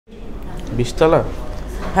20 তলা?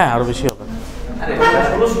 হ্যাঁ আরো বেশি হবে।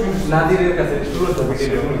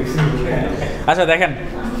 আচ্ছা দেখেন,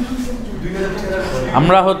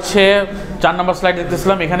 আমরা হচ্ছে 4 নম্বর স্লাইড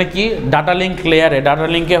দেখতেছিলাম। এখানে কি ডাটা লিঙ্ক লেয়ারে, ডাটা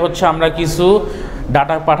লিঙ্কে হচ্ছে আমরা কিছু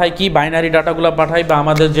ডাটা পাঠাই, কি বাইনারি ডাটাগুলো পাঠাই বা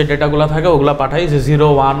আমাদের যে ডেটাগুলো থাকে ওগুলো পাঠাই, যে 0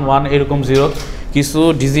 1 1 এরকম 0 কিছু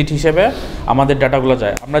ডিজিট হিসেবে আমাদের ডাটাগুলো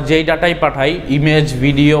যায়। আমরা যেই ডাটাই পাঠাই, ইমেজ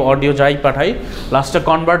ভিডিও অডিও যাই পাঠাই, লাস্টে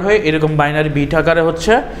কনভার্ট হয়ে এরকম বাইনারি বিট আকারে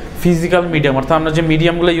হচ্ছে ফিজিক্যাল মিডিয়াম, অর্থাৎ আমরা যে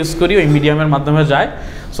মিডিয়ামগুলো ইউজ করি ওই মিডিয়ামের মাধ্যমে যায়।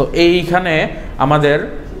 সো এইখানে আমাদের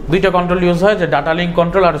দুইটা কন্ট্রোল ইউজ হয়, যে ডাটা লিঙ্ক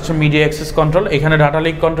কন্ট্রোল আর হচ্ছে মিডিয়া অ্যাক্সেস কন্ট্রোল। এখানে ডাটা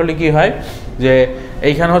লিঙ্ক কন্ট্রোলে কী হয়, যে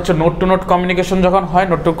এইখানে হচ্ছে নোট টু নোট কমিউনিকেশন যখন হয়,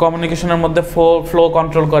 নোট টু কমিউনিকেশনের মধ্যে ফ্লো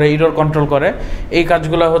কন্ট্রোল করে, ইরর কন্ট্রোল করে, এই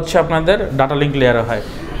কাজগুলো হচ্ছে আপনাদের ডাটা লিঙ্ক লেয়ারে হয়।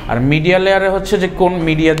 আর মিডিয়া লেয়ারে হচ্ছে যে কোন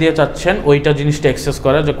মিডিয়া দিয়ে যাচ্ছেন ওইটা জিনিসটা অ্যাক্সেস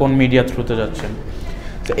করে, যে কোন মিডিয়া থ্রুতে যাচ্ছেন।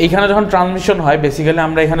 তো এইখানে যখন ট্রান্সমিশন হয়, বেসিক্যালি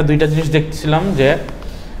আমরা এখানে দুইটা জিনিস দেখছিলাম, যে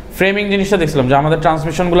ফ্রেমিং জিনিসটা দেখছিলাম, যে আমাদের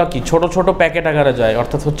ট্রান্সমিশনগুলো কি ছোট ছোট প্যাকেট আকারে যায়,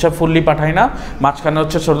 অর্থাৎ হচ্ছে ফুললি পাঠায় না, মাঝখানে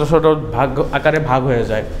হচ্ছে ছোট ছোট ভাগ আকারে ভাগ হয়ে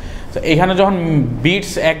যায়। তো এখানে যখন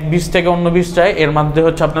বিটস এক বিটস থেকে অন্য বিটস যায়, এর মধ্যে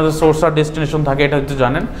হচ্ছে আপনাদের সোর্স আর ডেস্টিনেশন থাকে, এটা হচ্ছে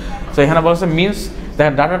জানেন। তো এখানে বলছে means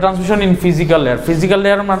that data transmission in physical layer. Physical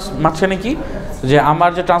layer মাঝখানে কি, যে আমার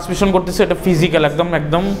যে ট্রান্সমিশন করতেছে এটা ফিজিক্যাল,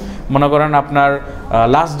 একদম মনে করেন আপনার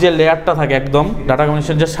লাস্ট যে লেয়ারটা থাকে একদম ডাটা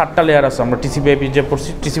কমিউনিকেশন যে 7টা লেয়ার আছে, আমরা টিসিপি যে পড়ছি,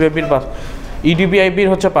 টিসিপির ইডিপি আইপির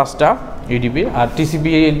হচ্ছে 5টা ইডিপি, আর টিসিপি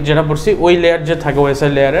যেটা পড়ছি ওই লেয়ার যে থাকে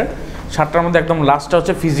ওএসআই লেয়ারের 7টার মধ্যে একদম লাস্টটা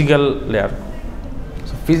হচ্ছে ফিজিক্যাল লেয়ার।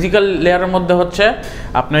 ফিজিক্যাল লেয়ারের মধ্যে হচ্ছে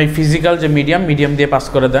আপনি ওই ফিজিক্যাল যে মিডিয়াম দিয়ে পাস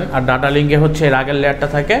করে দেন, আর ডাটা লিঙ্কে হচ্ছে এর আগের লেয়ারটা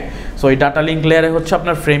থাকে। সো ওই ডাটা লিঙ্ক লেয়ারে হচ্ছে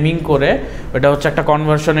আপনার ফ্রেমিং করে ওটা হচ্ছে একটা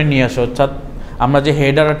কনভার্সনে নিয়ে আসে, অর্থাৎ আমরা যে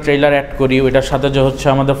হেডার আর ট্রেলার অ্যাড করি ওইটার সাথে যে হচ্ছে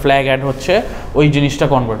আমাদের ফ্ল্যাগ অ্যাড হচ্ছে, ওই জিনিসটা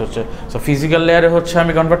কনভার্ট হচ্ছে। সো ফিজিক্যাল লেয়ারে হচ্ছে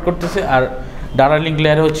আমি কনভার্ট করতেছি, আর ডাটা লিঙ্ক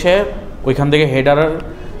লেয়ারে হচ্ছে ওইখান থেকে হেডার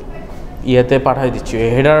ইয়েতে পাঠাই দিচ্ছি,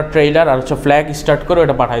 হেডার ট্রেলার আর হচ্ছে ফ্ল্যাগ স্টার্ট করে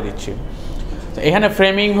ওটা পাঠাই দিচ্ছি। তো এখানে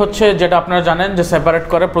ফ্রেমিং হচ্ছে যেটা আপনারা জানেন, যে সেপারেট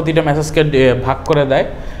করে প্রতিটা মেসেজকে ভাগ করে দেয়।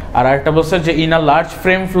 আর আরেকটা বলছে যে in a large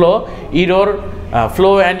frame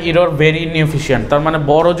flow and error very inefficient. তার মানে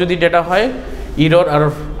বড় যদি ডেটা হয়, ইরর আর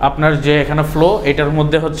আপনার যে এখানে ফ্লো এটার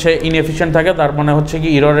মধ্যে হচ্ছে ইনএফিশিয়েন্ট থাকে, তার মানে হচ্ছে কি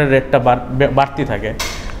ইররের রেটটা বাড়তি থাকে।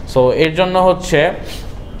 সো এর জন্য হচ্ছে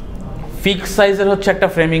ফিক্স সাইজের হচ্ছে একটা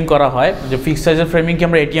ফ্রেমিং করা হয়, যে ফিক্স সাইজের ফ্রেমিং কি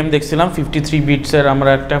আমরা এটিএম দেখছিলাম 53 বিটসের আমরা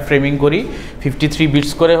একটা ফ্রেমিং করি, 53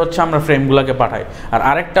 বিটস করে হচ্ছে আমরা ফ্রেমগুলোকে পাঠাই। আর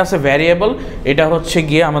আরেকটা আছে ভ্যারিয়েবল, এটা হচ্ছে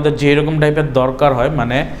গিয়ে আমাদের যেরকম টাইপের দরকার হয়,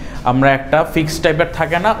 মানে আমরা একটা ফিক্স টাইপের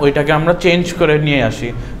থাকে না, ওইটাকে আমরা চেঞ্জ করে নিয়ে আসি।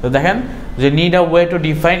 তো দেখেন যে need a way to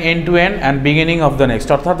define and two and and beginning of the next,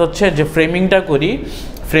 অর্থাৎ হচ্ছে যে ফ্রেমিংটা করি,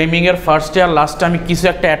 ফ্রেমিংয়ের ফার্স্টে আর লাস্টে আমি কিছু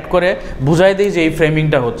একটা অ্যাড করে বুঝাই দিই যে এই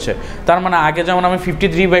ফ্রেমিংটা হচ্ছে। তার মানে আগে যেমন আমি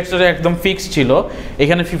 53 বাইটসটা একদম ফিক্স ছিল,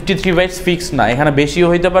 এখানে 53 বাইটস ফিক্স না, এখানে বেশিও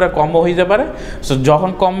হইতে পারে কমও হইতে পারে। সো যখন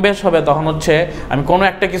কম বেশ হবে তখন হচ্ছে আমি কোনো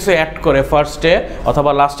একটা কিছু অ্যাড করে ফার্স্টে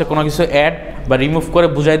অথবা লাস্টে কোনো কিছু অ্যাড বা রিমুভ করে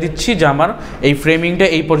বুঝাই দিচ্ছি যে আমার এই ফ্রেমিংটা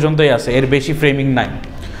এই পর্যন্তই আছে, এর বেশি ফ্রেমিং নাই।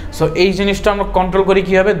 সো এই জিনিসটা আমরা কন্ট্রোল করি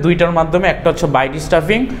কীভাবে, দুইটার মাধ্যমে, একটা হচ্ছে বাইট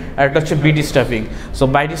স্টাফিং আর একটা হচ্ছে বিট স্টাফিং। সো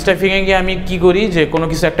বাইট স্টাফিংয়ে গিয়ে আমি কী করি, যে কোনো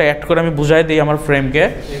কিছু একটা অ্যাড করে আমি বুঝাই দিই আমার ফ্রেমকে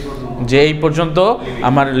যে এই পর্যন্ত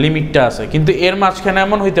আমার লিমিটটা আছে। কিন্তু এর মাঝখানে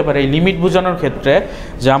এমন হইতে পারে এই লিমিট বোঝানোর ক্ষেত্রে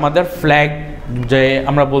যে আমাদের ফ্ল্যাগ যে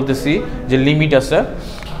আমরা বলতেছি যে লিমিট আছে,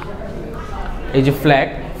 এই যে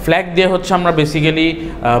ফ্ল্যাগ দিয়ে হচ্ছে আমরা বেসিক্যালি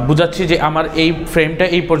বুঝাচ্ছি যে আমার এই ফ্রেমটা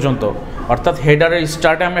এই পর্যন্ত, অর্থাৎ হেডারের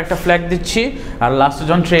স্টার্টে আমি একটা ফ্ল্যাগ দিচ্ছি, আর লাস্টে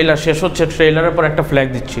যখন ট্রেলার শেষ হচ্ছে ট্রেলারের পর একটা ফ্ল্যাগ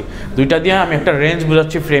দিচ্ছি। দুইটা দিয়ে আমি একটা রেঞ্জ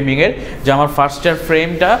বোঝাচ্ছি ফ্রেমিংয়ের, যে আমার ফার্স্টের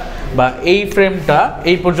ফ্রেমটা বা এই ফ্রেমটা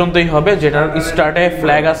এই পর্যন্তই হবে, যেটার স্টার্টে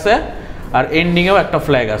ফ্ল্যাগ আছে আর এন্ডিংয়েও একটা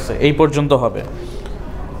ফ্ল্যাগ আছে, এই পর্যন্ত হবে।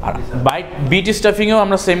 আর বিট স্টাফিংয়েও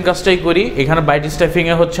আমরা সেম কাজটাই করি। এখানে বাইট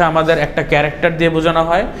স্টাফিংয়ে হচ্ছে আমাদের একটা ক্যারেক্টার দিয়ে বোঝানো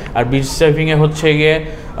হয়, আর বিট স্টাফিংয়ে হচ্ছে গিয়ে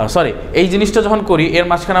এই জিনিসটা যখন করি এর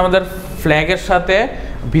মাঝখানে আমাদের ফ্ল্যাগের সাথে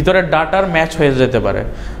ভিতরের ডাটার ম্যাচ হয়ে যেতে পারে।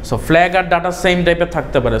 সো ফ্ল্যাগ আর ডাটা সেম টাইপের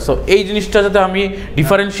থাকতে পারে। সো এই জিনিসটা যাতে আমি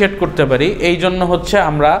ডিফারেন্সিয়েট করতে পারি, এই জন্য হচ্ছে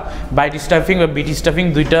আমরা বাইট স্টাফিং বা বিট স্টাফিং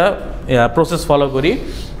দুইটা প্রসেস ফলো করি।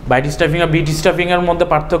 বাইট স্টাফিং আর বিট স্টাফিংয়ের মধ্যে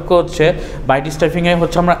পার্থক্য হচ্ছে, বাইট স্টাফিংয়ে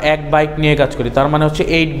হচ্ছে আমরা এক বাইট নিয়ে কাজ করি, তার মানে হচ্ছে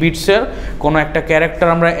 8 বিটসের কোনো একটা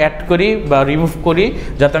ক্যারেক্টার আমরা অ্যাড করি বা রিমুভ করি,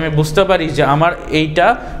 যাতে আমি বুঝতে পারি যে আমার এইটা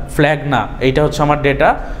ফ্ল্যাগ না, এইটা হচ্ছে আমার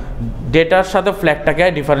ডেটার সাথে ফ্ল্যাগটাকে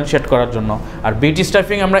ডিফারেন্সিয়েট করার জন্য। আর বিট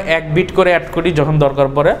স্টাফিং আমরা 1 বিট করে অ্যাড করি যখন দরকার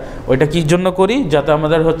পড়ে, ওইটা কী জন্য করি, যাতে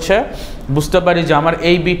আমাদের হচ্ছে বুঝতে পারি যে আমার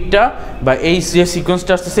এই বিটটা বা এই যে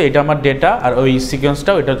সিকোয়েন্সটা আসতেছে এটা আমার ডেটা, আর ওই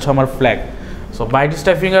সিকোয়েন্সটা ওইটা হচ্ছে আমার ফ্ল্যাগ। সো বাইট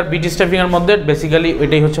স্টাফিং আর বিট স্টাফিংয়ের মধ্যে বেসিক্যালি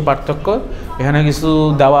ওইটাই হচ্ছে পার্থক্য। এখানে কিছু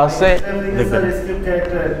দেওয়া আছে দেখবেন।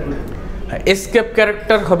 এসকেপ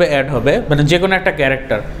ক্যারেক্টার হবে অ্যাড হবে, মানে যে কোনো একটা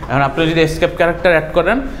ক্যারেক্টার। এখন আপনি যদি এসকেপ ক্যারেক্টার অ্যাড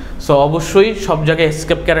করেন সো অবশ্যই সব জায়গায়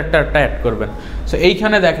এসকেপ ক্যারেক্টারটা অ্যাড করবেন। সো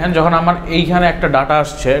এইখানে দেখেন যখন আমার এইখানে একটা ডাটা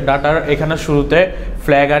আসছে, ডাটার এখানে শুরুতে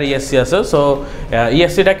ফ্ল্যাগ আর ইএসসি আছে। সো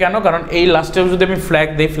ইএসসিটা কেন, কারণ এই লাস্টেও যদি আমি ফ্ল্যাগ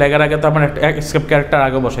দিই, ফ্ল্যাগের আগে তো আমার একটা এসকেপ ক্যারেক্টার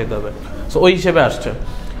আগে বসাইতে হবে। সো ওই হিসেবে আসছে।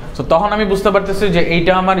 সো তখন আমি বুঝতে পারতেছি যে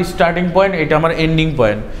এইটা আমার স্টার্টিং পয়েন্ট, এইটা আমার এন্ডিং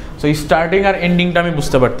পয়েন্ট। সো স্টার্টিং আর এন্ডিংটা আমি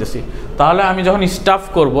বুঝতে পারতেছি। তাহলে আমি যখন স্টাফ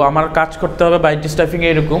করব, আমার কাজ করতে হবে বাইট স্টাফিংয়ে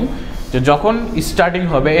এরকম যে যখন স্টার্টিং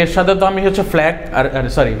হবে এর সাথে তো আমি হচ্ছে ফ্ল্যাগ আর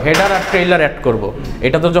সরি হেডার আর ট্রেইলার অ্যাড করব।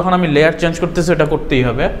 এটা তো যখন আমি লেয়ার চেঞ্জ করতেছি এটা করতেই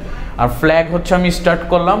হবে। আর ফ্ল্যাগ হচ্ছে আমি স্টার্ট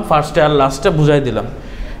করলাম ফার্স্টে আর লাস্টে বুঝাই দিলাম।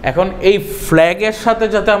 এখন এই ফ্ল্যাগের সাথে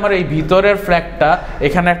যাতে আমার এই ভিতরের ফ্ল্যাগটা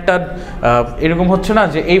এখানে একটা এরকম হচ্ছে না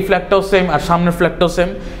যে এই ফ্ল্যাগটাও সেম আর সামনের ফ্ল্যাগটাও সেম,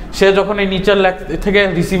 সে যখন এই নিচের থেকে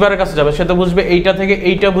রিসিভারের কাছে যাবে সে তো বুঝবে এইটা থেকে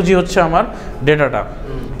এইটা বুঝি হচ্ছে আমার ডেটাটা,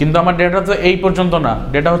 কিন্তু আমার ডেটা তো এই পর্যন্ত না,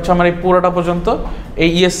 ডেটা হচ্ছে আমার এই পুরোটা পর্যন্ত, এই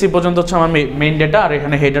ইএসসি পর্যন্ত হচ্ছে আমার মেইন ডেটা, আর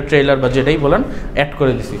এখানে হেডার ট্রেইলার বা যেটাই বলেন অ্যাড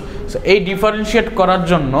করে দিছি। সো এই ডিফারেন্সিয়েট করার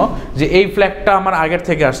জন্য যে এই ফ্ল্যাগটা আমার আগের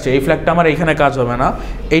থেকে আসছে, এই ফ্ল্যাগটা আমার এইখানে কাজ হবে না,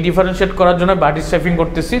 এই ডিফারেন্সিয়েট করার জন্য বাইট স্ট্যাফিং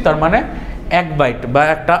করতেছি। তার মানে 1 বাইট বা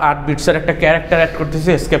একটা 8 বিটসের একটা ক্যারেক্টার অ্যাড করতেছি,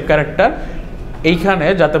 এসকেপ ক্যারেক্টার, এইখানে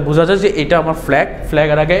যাতে বোঝা যায় যে এটা আমার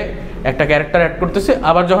ফ্ল্যাগের আগে একটা ক্যারেক্টার অ্যাড করতেছি।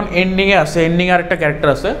 আবার যখন এন্ডিংয়ে আসে, এন্ডিংয়ে আর একটা ক্যারেক্টার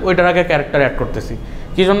আছে, ওইটার আগে ক্যারেক্টার অ্যাড করতেছি।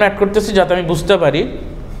 কী জন্য অ্যাড করতেছি, যাতে আমি বুঝতে পারি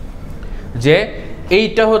যে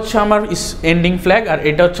এইটা হচ্ছে আমার এন্ডিং ফ্ল্যাগ আর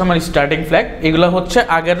এটা হচ্ছে আমার স্টার্টিং ফ্ল্যাগ, এগুলো হচ্ছে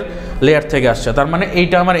আগের লেয়ার থেকে আসছে, তার মানে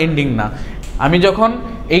এইটা আমার এন্ডিং না। আমি যখন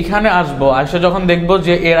এইখানে আসবো, এসে যখন দেখবো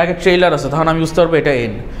যে এর আগে ট্রেইলার আছে, তখন আমি বুঝতে পারবো এটা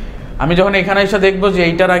এন্ড। আমি যখন এখানে এসে দেখবো যে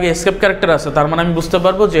এইটার আগে এসকেপ ক্যারেক্টার আছে, তার মানে আমি বুঝতে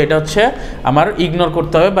পারবো যে এটা হচ্ছে আমার ইগনোর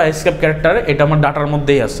করতে হবে বা এসকেপ ক্যারেক্টার এটা আমার ডাটার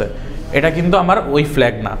মধ্যেই আছে, এটা কিন্তু আমার ওই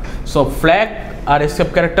ফ্ল্যাগ না। সো ফ্ল্যাগ আর এসকেপ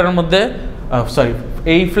ক্যারেক্টারের মধ্যে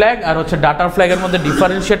এই ফ্ল্যাগ আর হচ্ছে ডাটার ফ্ল্যাগের মধ্যে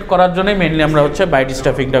ডিফারেন্সিয়েট করার জন্যই মেইনলি আমরা হচ্ছে বাইট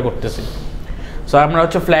স্টাফিংটা করতেছি। সো আমরা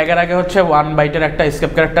হচ্ছে ফ্ল্যাগের আগে হচ্ছে 1 বাইটের একটা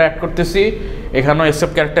এসকেপ ক্যারেক্টার অ্যাড করতেছি, এখানেও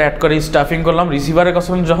এসকেপ ক্যারেক্টার অ্যাড করে স্টাফিং করলাম। রিসিভারের কাছে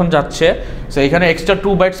যখন যাচ্ছে সো এখানে এক্সট্রা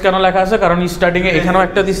 2 বাইটস কেন লেখা আছে, কারণ স্টার্টিংয়ে এখানেও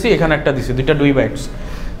একটা দিছি, এখানে একটা দিছি, দুইটা 2 বাইটস।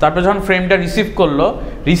 তারপর যখন ফ্রেমটা রিসিভ করলো,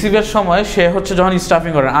 রিসিভের সময় সে হচ্ছে যখন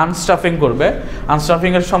স্টাফিং করে আনস্টাফিং করবে,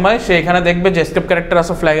 আনস্টাফিংয়ের সময় সে এখানে দেখবে যে এসকেপ ক্যারেক্টার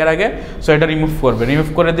আছে ফ্ল্যাগের আগে, সো এটা রিমুভ করবে, রিমুভ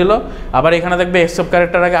করে দিল। আবার এখানে দেখবে এসকেপ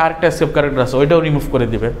ক্যারেক্টার আগে আরেকটা এসকেপ ক্যারেক্টার আছে, ওইটাও রিমুভ করে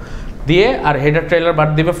দিবে, দিয়ে আর হেডার ট্রেইলার বাদ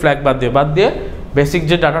দিবে, ফ্ল্যাগ বাদ দিয়ে বেসিক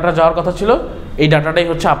যে ডাটাটা যাওয়ার কথা ছিল এই ডাটাটাই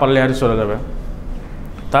হচ্ছে আপার লেয়ারে চলে যাবে।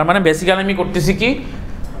 তার মানে বেসিক্যালি আমি করতেছি কি,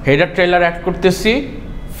 হেডার ট্রেইলার অ্যাড করতেছি,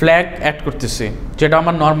 ফ্ল্যাগ অ্যাড করতেছি, যেটা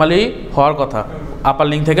আমার নর্মালি হওয়ার কথা, আপার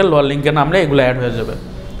লিঙ্ক থেকে লোয়ার লিঙ্কে নামলে এগুলো অ্যাড হয়ে যাবে।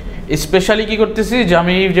 স্পেশালি কি করতেছি যে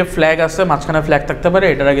আমি যে ফ্ল্যাগ আছে মাঝখানে ফ্ল্যাগ থাকতে পারে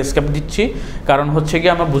এটার আগে স্কেপ দিচ্ছি, কারণ হচ্ছে কি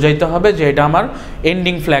আমার বুঝাইতে হবে যে এটা আমার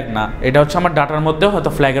এন্ডিং ফ্ল্যাগ না, এটা হচ্ছে আমার ডাটার মধ্যে হয়তো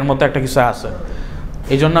ফ্ল্যাগের মধ্যে একটা কিছু আছে,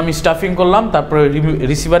 এই জন্য আমি স্টাফিং করলাম। তারপরে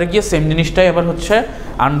রিসিভারে গিয়ে সেম জিনিসটাই আবার হচ্ছে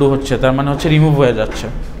আনডু হচ্ছে, তার মানে হচ্ছে রিমুভ হয়ে যাচ্ছে।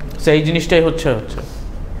 সেই জিনিসটাই হচ্ছে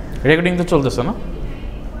রেকর্ডিং তো চলতেছে না,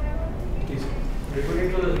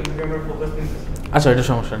 আচ্ছা এটা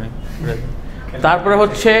সমস্যা নেই। তারপরে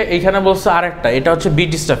হচ্ছে এইখানে বলছে আরেকটা, এটা হচ্ছে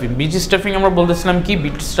বিট স্টাফিং। বিট স্টাফিং আমরা বলতেছিলাম কি,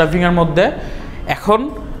 বিট স্টাফিংয়ের মধ্যে এখন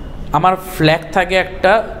আমার ফ্ল্যাগ থাকে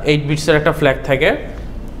একটা 8 বিটসের একটা ফ্ল্যাগ থাকে,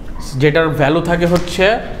 যেটার ভ্যালু থাকে হচ্ছে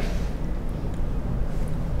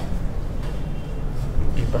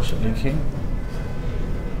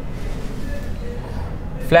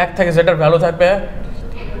ফ্ল্যাগ থাকে যেটার ভ্যালু থাকবে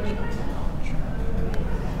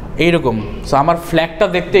এইরকম। সো আমার ফ্ল্যাগটা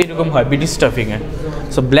দেখতে এইরকম হয় বিট স্টাফিংয়ে।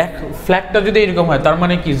 সো ফ্ল্যাগটা যদি এইরকম হয় তার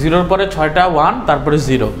মানে কি 0-র পরে 6টা 1 তারপরে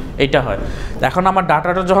 0 এইটা হয়। এখন আমার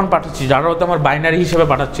ডাটাটা যখন পাঠাচ্ছি, ডাটাটা তো আমার বাইনারি হিসেবে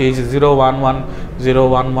পাঠাচ্ছি, এই যে 0 1 1 0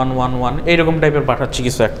 1 1 1 1 এইরকম টাইপের পাঠাচ্ছি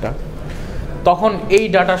কিছু একটা, তখন এই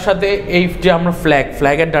ডাটার সাথে এই যে আমরা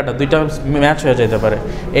ফ্ল্যাগের ডাটা দুইটা ম্যাচ হয়ে যেতে পারে।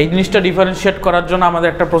 এই জিনিসটা ডিফারেন্সিয়েট করার জন্য আমাদের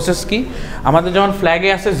একটা প্রসেস কি, আমাদের যেমন ফ্ল্যাগে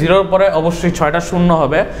আছে 0-র পরে অবশ্যই 6টা 0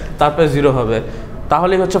 হবে তারপরে 0 হবে,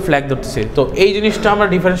 তাহলেই হচ্ছে ফ্ল্যাগ ধরতেছি। তো এই জিনিসটা আমরা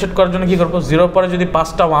ডিফারেন্সিয়েট করার জন্য কী করবো, 0-র পরে যদি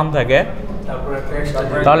 5টা 1 থাকে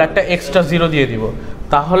তাহলে একটা এক্সট্রা 0 দিয়ে দিব,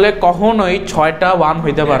 তাহলে কখনোই 6টা 1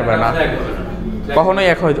 হইতে পারবে না, কখনোই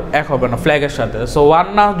এক হবে না ফ্ল্যাগের সাথে। সো 1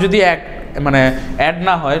 না যদি মানে অ্যাড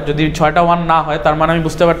না হয়, যদি 6টা 1 না হয় তার মানে আমি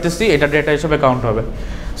বুঝতে পারতেছি এটা ডেটা হিসেবে কাউন্ট হবে।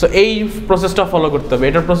 সো এই প্রসেসটা ফলো করতে হবে।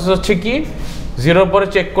 এটার প্রসেস হচ্ছে কি, 0-র পরে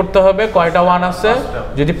চেক করতে হবে কয়টা 1 আছে,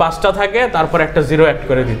 যদি 5টা থাকে তারপর একটা 0 অ্যাড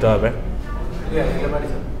করে দিতে হবে,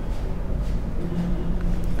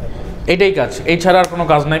 এটাই কাজ, এছাড়া আর কোনো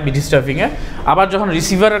কাজ নাই বিট স্টাফিংয়ে। আবার যখন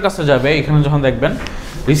রিসিভারের কাছে যাবে, এখানে যখন দেখবেন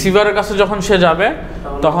রিসিভারের কাছে যখন সে যাবে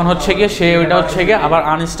তখন হচ্ছে গিয়ে সে ওইটা হচ্ছে গিয়ে আবার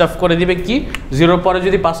আনস্টাফ করে দিবে কি, 0-র পরে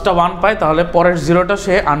যদি 5টা 1 পায় তাহলে পরের 0টা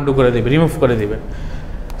সে আনডু করে দিবে, রিমুভ করে দিবে।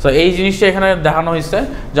 সো এই জিনিসটা এখানে দেখানো হয়েছে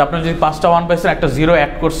যে আপনি যদি 5টা 1 পাইছেন, একটা 0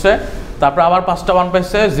 অ্যাড করছে, তারপর আবার 5টা 1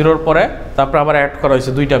 পাইছে 0-র পরে, তারপর আবার অ্যাড করা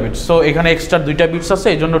হয়েছে 2টা বিটস। সো এখানে এক্সট্রা 2টা বিটস আছে,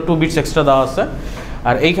 এই জন্য 2 বিটস এক্সট্রা দেওয়া আছে।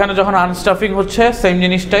 আর এইখানে যখন আনস্টাফিং হচ্ছে সেম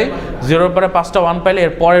জিনিসটাই, 0-র পরে 5টা 1 পাইলে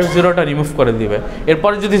এর পরের 0টা রিমুভ করে দিবে।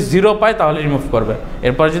 এরপরে যদি 0 পায় তাহলে রিমুভ করবে।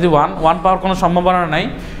 এরপরে যদি 1 পাওয়ার কোনো সম্ভাবনা নাই,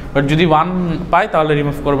 বাট যদি 1 পায় তাহলে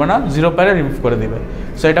রিমুভ করবে না, 0 পাইলে রিমুভ করে দিবে।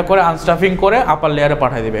 সো এটা করে আনস্টাফিং করে আপার লেয়ারে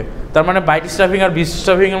পাঠিয়ে দিবে। তার মানে বাইট স্টাফিং আর বিট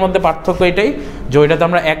স্টাফিংয়ের মধ্যে পার্থক্য এটাই যে ওইটাতে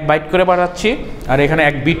আমরা 1 বাইট করে পাঠাচ্ছি আর এখানে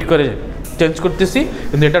 1 বিট করে চেঞ্জ করতেছি,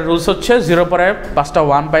 কিন্তু এটা রুলস হচ্ছে 0 পরে 5টা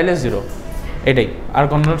 1 পাইলে 0, এটাই, আর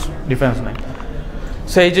কোনো ডিফারেন্স নাই।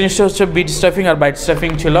 সো এই জিনিসটা হচ্ছে বিট স্টাফিং আর বাইট স্টাফিং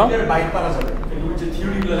ছিল।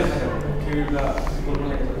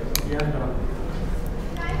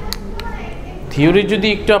 থিওরি যদি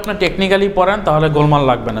একটু আপনি টেকনিক্যালি পড়েন তাহলে গোলমাল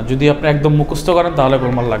লাগবে না, যদি আপনি একদম মুখস্থ করেন তাহলে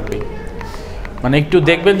গোলমাল লাগবে। মানে একটু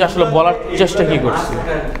দেখবেন যে আসলে বলার চেষ্টা কি করছি।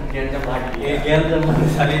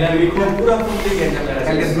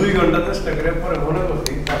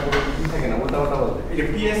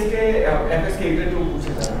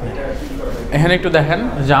 এখানে একটু দেখেন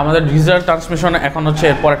যে আমাদের ডিজিটাল ট্রান্সমিশন এখন হচ্ছে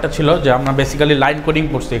এরপর একটা ছিল যে আমরা বেসিক্যালি লাইন কোডিং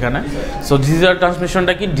পড়ছি এখানে। সো ডিজিটাল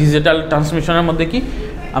ট্রান্সমিশনটা কি? ডিজিটাল ট্রান্সমিশনের মধ্যে কি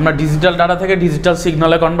আমরা ডিজিটাল ডাটা থেকে ডিজিটাল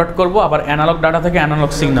সিগনালে কনভার্ট করব, আবার অ্যানালগ ডাটা থেকে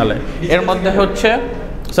অ্যানালগ সিগনালে। এর মধ্যে হচ্ছে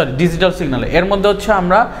ডিজিটাল সিগনালে, এর মধ্যে হচ্ছে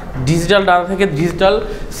আমরা ডিজিটাল ডাটা থেকে ডিজিটাল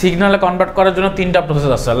সিগনালে কনভার্ট করার জন্য 3টা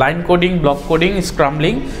প্রসেস আছে, লাইন কোডিং, ব্লক কোডিং,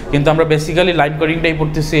 স্ক্রাম্বলিং। কিন্তু আমরা বেসিক্যালি লাইন কোডিংটাই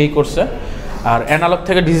পড়তেছি এই কোর্সে। আর অ্যানালগ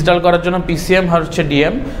থেকে ডিজিটাল করার জন্য পিসিএম আর হচ্ছে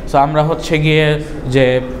ডিএম। সো আমরা হচ্ছে গিয়ে যে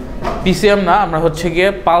পিসিএম না, আমরা হচ্ছে গিয়ে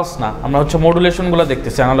পালস না, আমরা হচ্ছে মডুলেশনগুলো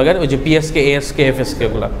দেখতেছি অ্যানালগের, ওই যে পিএসকে, এএসকে,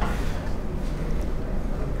 এফএসকেগুলো।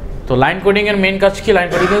 তো লাইন কোডিংয়ের মেন কাজ কি? লাইন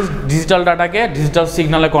কোডিংয়ে ডিজিটাল ডাটাকে ডিজিটাল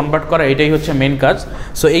সিগনালে কনভার্ট করা, এটাই হচ্ছে মেন কাজ।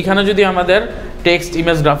 সো এইখানে যদি আমাদের টেক্সট,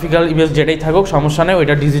 ইমেজ, গ্রাফিক্যাল ইমেজ যেটাই থাকুক সমস্যা নেই,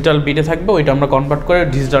 ওইটা ডিজিটাল বিটে থাকবে, ওইটা আমরা কনভার্ট করে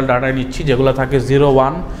ডিজিটাল ডাটায় নিচ্ছি, যেগুলো থাকে 0,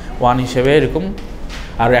 1, 1 হিসেবে এরকম।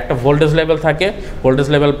 আর একটা ভোল্টেজ লেভেল থাকে, ভোল্টেজ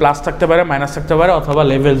লেভেল প্লাস থাকতে পারে, মাইনাস থাকতে পারে, অথবা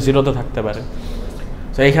লেভেল 0-তে থাকতে পারে।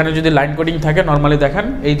 সো এইখানে যদি লাইন কোডিং থাকে নর্মালি দেখেন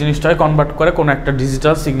এই জিনিসটাকে কনভার্ট করে কোনো একটা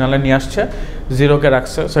ডিজিটাল সিগনালে নিয়ে আসছে, 0-কে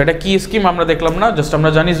রাখছে। সো এটা কি স্কিম আমরা দেখলাম না, জাস্ট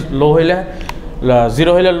আমরা জানি লো হইলে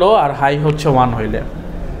 0 হইলে লো আর হাই হচ্ছে 1 হইলে।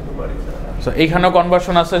 সো এইখানেও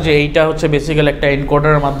কনভার্সন আছে যে এইটা হচ্ছে বেসিক্যালি একটা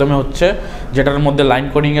এনকোডারের মাধ্যমে হচ্ছে, যেটার মধ্যে লাইন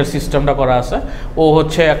কোডিংয়ের সিস্টেমটা করা আছে। ও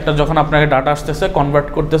হচ্ছে একটা যখন আপনাকে ডাটা আসতেছে কনভার্ট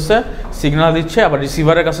করতেছে, সিগনাল দিচ্ছে, আবার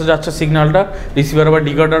রিসিভারের কাছে যাচ্ছে সিগনালটা, রিসিভার আবার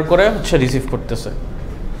ডিকোডার করে হচ্ছে রিসিভ করতেছে।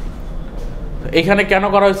 এখানে কেন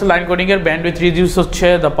করা হয়েছে লাইন কোডিংয়ের? ব্যান্ডউইথ রিডিউস হচ্ছে,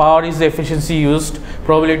 the power is efficiency used,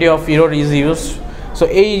 probability of error is used. So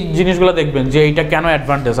এই জিনিসগুলো দেখবেন যে এইটা কেন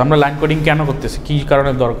অ্যাডভান্টেজ, আমরা লাইন কোডিং কেন করতেছি, কী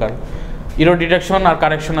কারণে দরকার। এরর ডিটেকশন আর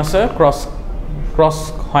কারেকশন আছে, ক্রস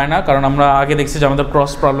হয় না, কারণ আমরা আগে দেখছি যে আমাদের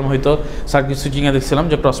ক্রস প্রবলেম হইতো, সার্কিট সুইচিংয়ে দেখছিলাম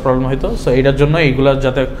যে ক্রস প্রবলেম হইতো। সো এইটার জন্য এইগুলো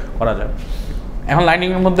যাতে করা যায়। এখন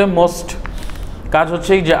লাইনিংয়ের মধ্যে মোস্ট কাজ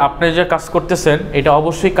হচ্ছে যে আপনি যে কাজ করতেছেন এটা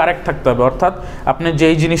অবশ্যই কারেক্ট থাকতে হবে, অর্থাৎ আপনি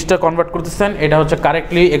যেই জিনিসটা কনভার্ট করতেছেন এটা হচ্ছে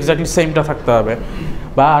কারেক্টলি এক্স্যাক্টলি সেমটা থাকতে হবে।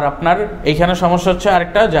 বা আর আপনার এইখানে সমস্যা হচ্ছে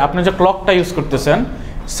আরেকটা, যে আপনি যে ক্লকটা ইউজ করতেছেন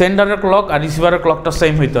সেন্ডারের ক্লক আর রিসিভারের ক্লকটা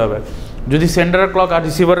সেম হইতে হবে। যদি সেন্ডারের ক্লক আর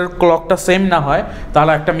রিসিভারের ক্লকটা সেম না হয়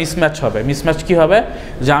তাহলে একটা মিসম্যাচ হবে। মিসম্যাচ কী হবে?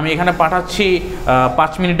 যে আমি এখানে পাঠাচ্ছি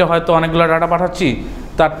 5 মিনিটে হয়তো অনেকগুলো ডাটা পাঠাচ্ছি,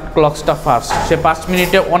 তার ক্লকসটা ফাস্ট, সে 5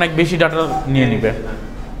 মিনিটে অনেক বেশি ডাটা নিয়ে নিবে।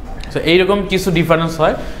 সো এইরকম কিছু ডিফারেন্স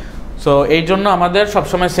হয়। সো এই জন্য আমাদের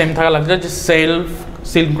সবসময় সেম থাকা লাগছে, যে সেলফ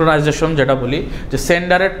সিনক্রোনাইজেশন যেটা বলি, যে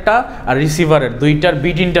সেন্ডারেরটা আর রিসিভারের দুইটার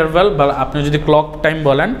বিট ইন্টারভ্যাল বা আপনি যদি ক্লক টাইম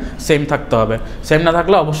বলেন সেম থাকতে হবে। সেম না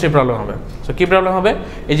থাকলে অবশ্যই প্রবলেম হবে। সো কী প্রবলেম হবে?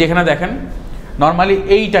 এই যে এখানে দেখেন নর্মালি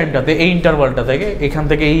এই টাইমটাতে, এই ইন্টারভ্যালটা থেকে, এখান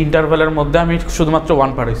থেকে এই ইন্টারভ্যালের মধ্যে আমি শুধুমাত্র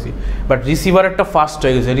 1 পাঠাইছি, বাট রিসিভারেরটা ফাস্ট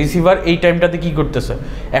হয়ে গেছে। রিসিভার এই টাইমটাতে কী করতেছে?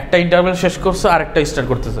 একটা ইন্টারভ্যাল শেষ করছে আর একটা স্টার্ট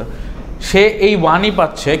করতেছে, সে এই 1ই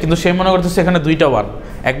পাচ্ছে, কিন্তু সে মনে করতেছে এখানে 2টা 1,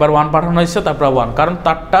 একবার 1 পাঠানো হয়েছে তারপর 1, কারণ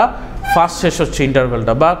তারটা ফার্স্ট শেষ হচ্ছে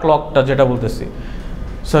ইন্টারভ্যালটা বা ক্লকটা যেটা বলতেছি।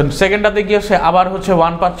 সো সেকেন্ডটাতে গিয়ে সে আবার হচ্ছে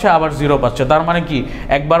 1 পাচ্ছে, আবার 0 পাচ্ছে। তার মানে কি,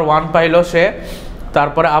 একবার 1 পাইলো সে,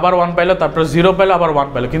 তারপরে আবার 1 পাইলো, তারপরে 0 পাইলো, আবার 1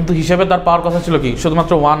 পাইলো, কিন্তু হিসেবে তার পাওয়ার কথা ছিল কি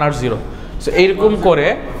শুধুমাত্র 1 আর 0। সো এইরকম করে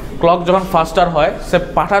ক্লক যখন ফাস্টার হয় সে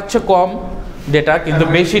পাঠাচ্ছে কম ডেটা, কিন্তু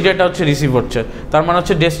বেশি ডেটা হচ্ছে রিসিভ হচ্ছে। তার মানে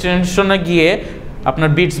হচ্ছে ডেস্টিনেশনে গিয়ে আপনার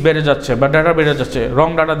বিটস বেড়ে যাচ্ছে বা ডাটা বেড়ে যাচ্ছে, রং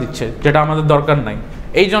ডাটা দিচ্ছে, যেটা আমাদের দরকার নাই।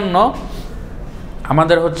 এই জন্য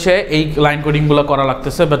আমাদের হচ্ছে এই লাইন কোডিংগুলো করা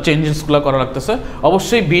লাগতেছে বা চেঞ্জেসগুলো করা লাগতেছে।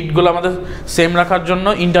 অবশ্যই বিটগুলো আমাদের সেম রাখার জন্য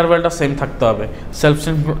ইন্টারভ্যালটা সেম থাকতে হবে। সেলফ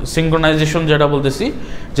সিনক্রোনাইজেশন যেটা বলতেছি,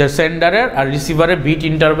 যে সেন্ডারের আর রিসিভারের বিট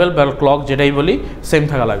ইন্টারভ্যাল বা ক্লক যেটাই বলি সেম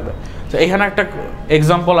থাকা লাগবে। তো এখানে একটা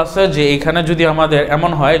এক্সাম্পল আছে যে এখানে যদি আমাদের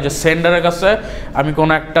এমন হয় যে সেন্ডারের কাছে আমি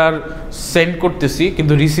কোনো একটা সেন্ড করতেছি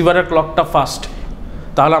কিন্তু রিসিভারের ক্লকটা ফাস্ট,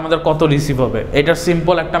 তাহলে আমাদের কত রিসিভ হবে। এটার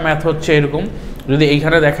সিম্পল একটা ম্যাথ হচ্ছে এরকম, যদি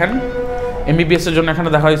এইখানে দেখেন MBPS এর জন্য এখানে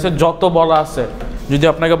দেখা হয়েছে যত বলা আছে, যদি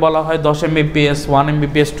আপনাকে বলা হয় 10 MBPS, 1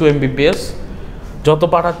 MBPS, 2 MBPS, যত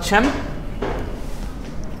পাঠাচ্ছেন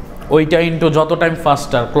ওইটা ইন্টু যত টাইম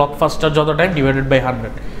ফাস্টার, ক্লক ফাস্টার যত টাইম ডিভাইডেড বাই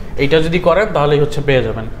 100, এইটা যদি করেন তাহলেই হচ্ছে পেয়ে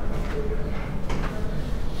যাবেন।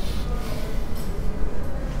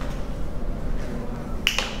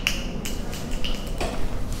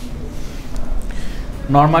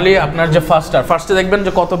 নর্মালি আপনার যে ফার্স্টে দেখবেন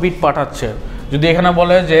যে কত বিট পাঠাচ্ছে, যদি এখানে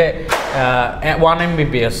বলে যে 1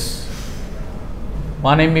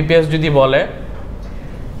 MBPS যদি বলে,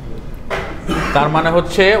 তার মানে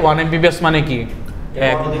হচ্ছে 1 MBPS মানে কি,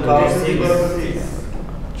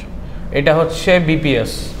 এটা হচ্ছে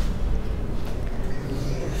BPS,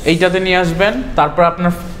 এইটাতে নিয়ে আসবেন। তারপর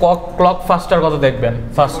আপনার ক্লক ফাস্টার কত দেখবেন,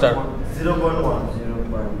 ফাস্টার 0.1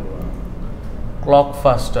 ক্লক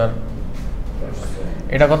ফাস্টার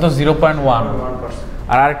এটা কত 0.1,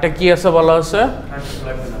 আর আরেকটা কি আছে বলা আছে,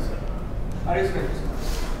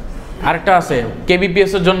 আরেকটা আছে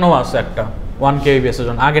KBPS এর জন্যও আছে একটা, 1 KBPS এর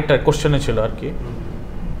জন্য আগেরটা কোশ্চেনে ছিল আর কি,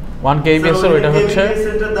 1 KBPS এর ওইটা হচ্ছে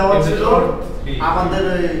আমাদের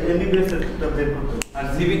MBPS এরটা বের করতে আর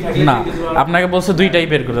জিবি থাকলে না, আপনাকে বলছে দুইটাই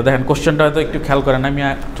বের করতে। দেখেন কোশ্চেনটা হয়তো একটু খেয়াল করেন, আমি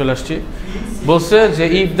চলে আসছি। বলছে যে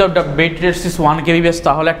if the bit rate is 1 KBPS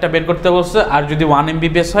তাহলে একটা বের করতে বলছে, আর যদি 1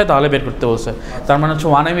 MBPS হয় তাহলে বের করতে বলছে। তার মানে হচ্ছে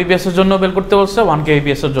 1 MBPS এর জন্য বের করতে বলছে, 1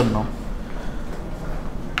 KBPS এর জন্য।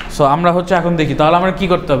 সো আমরা হচ্ছে এখন দেখি তাহলে আমরা কি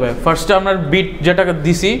করতে হবে। ফার্স্টে আমরা বিট যেটা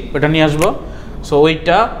দিছি ওটা নিয়ে আসবো, সো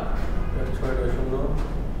ওইটা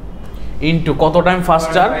ইনটু কত টাইম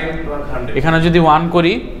ফাস্টার, এখানে যদি 1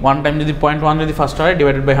 করি 1 টাইম যদি 0.1 যদি ফাস্টার হয়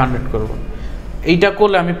ডিভাইডেড বাই 100 করব। এইটা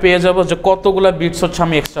করলে আমি পেয়ে যাব যে কতগুলা বিটস হচ্ছে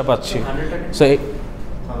আমি এক্সট্রা পাচ্ছি। সো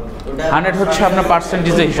 100 হচ্ছে আপনার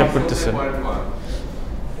পার্সেন্টেজে হিসাব করতেছেন।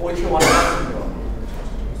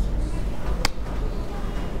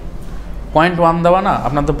 0.1 দেওয়া না,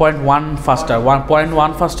 আপনার তো 0.1 ফাস্টার,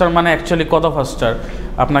 1.1 ফাস্টার মানে অ্যাকচুয়ালি কত ফাস্টার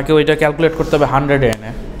আপনাকে ওইটা ক্যালকুলেট করতে হবে 100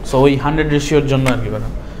 এনে। সো ওই 100 রেশিওর জন্য আর কি বলে।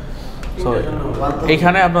 সো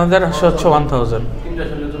এইখানে আপনাদের হচ্ছে 1000।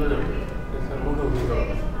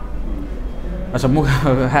 আচ্ছা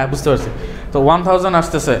হ্যাঁ বুঝতে পারছি। তো 1000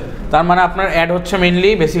 আসতেছে, তার মানে আপনার অ্যাড হচ্ছে মেইনলি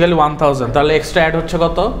বেসিক্যালি 1000, তাহলে এক্সট্রা অ্যাড হচ্ছে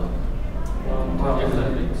কত,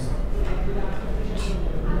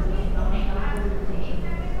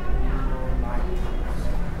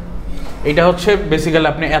 এটা হচ্ছে বেসিক্যালি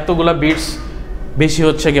আপনি এতগুলা বিটস বেশি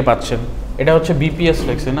হচ্ছে কে পাচ্ছেন। এটা হচ্ছে BPS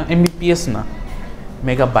লেখছে না, MBPS না,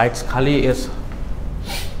 মেগাবাইটস, খালি এস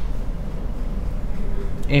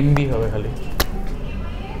MB হবে খালি,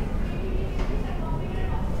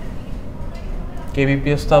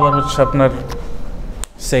 KBPS তো আবার হচ্ছে আপনার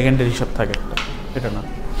সেকেন্ডের হিসাব থাকে একটা, এটা না।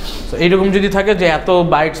 তো এইরকম যদি থাকে যে এত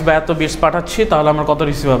বাইটস বা এত বিটস পাঠাচ্ছি তাহলে আমার কত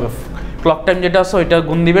রিসিভ হবে, ক্লক টাইম যেটা আছে ওইটা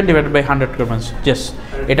গুণ দিবেন ডিভাইডেড বাই 100 করবেন। জাস্ট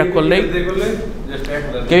এটা করলেই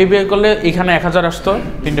KBPS করলে এখানে 1000 আসতো,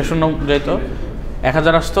 3 শূন্য যেত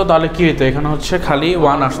 1000 আসতো, তাহলে কি হইতো এখানে হচ্ছে খালি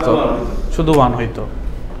 1 আসতো, শুধু 1 হইতো,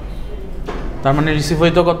 তার মানে রিসিভ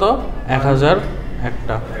হইতো কত 1000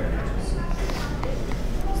 একটা।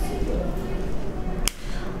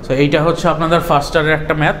 তো এইটা হচ্ছে আপনাদের ফাস্টারের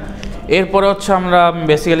একটা ম্যাথ। এরপরে হচ্ছে আমরা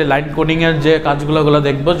বেসিক্যালি লাইন কোডিংয়ের যে কাজগুলোগুলো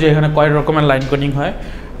দেখব, যে এখানে কয় রকমের লাইন কোডিং হয়,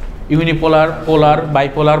 ইউনিপোলার, পোলার,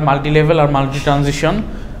 বাইপোলার, মাল্টি লেভেল আর মাল্টি ট্রানজিশন।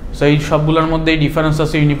 সো এই সবগুলোর মধ্যেই ডিফারেন্স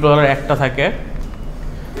আছে, ইউনিপোলার একটা থাকে।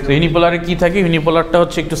 তো ইউনিপোলারে কী থাকে, ইউনিপোলারটা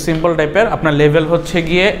হচ্ছে একটু সিম্পল টাইপের, আপনার লেভেল হচ্ছে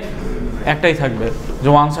গিয়ে একটাই থাকবে, যে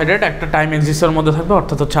ওয়ান সাইডেড একটা টাইম এক্সিস্টের মধ্যে থাকবে,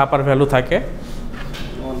 অর্থাৎ হচ্ছে আপার ভ্যালু থাকে।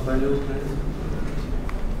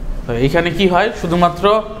 তো এইখানে কি হয়, শুধুমাত্র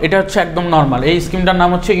এটা হচ্ছে একদম নর্মাল, এই স্কিমটার নাম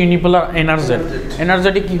হচ্ছে ইউনিপোলার এনার্জেট।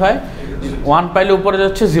 এনার্জেটে কি হয়, 1 পাইলে উপরে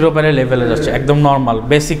যাচ্ছে, 0 পাইলে লেভেলে যাচ্ছে, একদম নর্মাল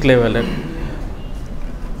বেসিক লেভেলের।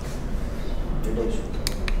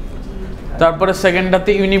 তারপরে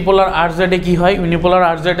সেকেন্ডটাতে ইউনিপোলার আরজেডে কি হয়, ইউনিপোলার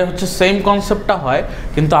আরজেডে হচ্ছে সেম কনসেপ্টটা হয়,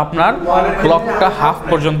 কিন্তু আপনার ক্লকটা হাফ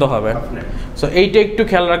পর্যন্ত হবে। সো এইটা একটু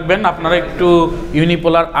খেয়াল রাখবেন, আপনারা একটু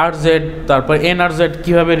ইউনিপোলার আরজেড তারপর এনআরজেড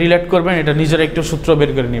কীভাবে রিলেট করবেন এটা নিজেরা একটু সূত্র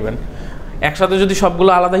বের করে নেবেন। একসাথে যদি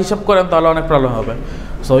সবগুলো আলাদা হিসাব করেন তাহলে অনেক প্রবলেম হবে।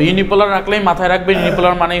 সো ইউনিপোলার রাখলেই মাথায় রাখবেন,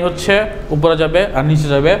 ইউনিপোলার মানেই হচ্ছে উপরে যাবে আর নিচে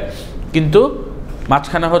যাবে, কিন্তু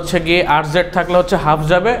মাঝখানে হচ্ছে গিয়ে আরজেড থাকলে হচ্ছে হাফ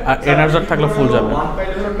যাবে আর এনআরজেড থাকলে ফুল যাবে।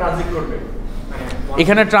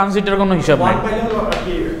 এখানে ট্রানজিটের কোনো হিসাব নেই,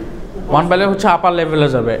 1 পাইলে হচ্ছে আপার লেভেলে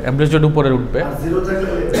যাবে, অ্যাম্প্লিটিউড উপরে উঠবে,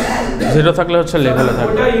 0 থাকলে হচ্ছে লেভেলে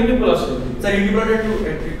থাকবে।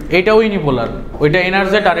 এইটাও ইউনিপোলার, ওইটা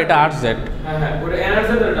এনআরজেড আর এটা আরজেড।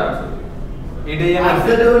 এটাই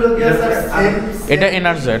আরজেড হলো কি স্যার সেম এটা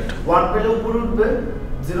এনারজেড 1 পেলে উপরে উঠবে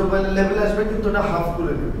 0 পেলে লেভেল আসবে কিন্তু এটা হাফ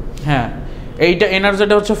করে দিবে। হ্যাঁ এইটা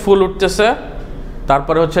এনারজেডে হচ্ছে ফুল উঠতেছে,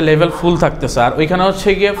 তারপরে হচ্ছে লেভেল ফুল থাকতেছে, আর ওইখানে হচ্ছে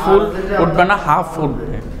গিয়ে ফুল উঠবে না, হাফ উঠবে,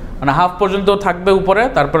 মানে হাফ পর্যন্ত থাকবে উপরে,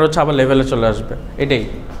 তারপরে হচ্ছে আবার লেভেলে চলে আসবে। এটাই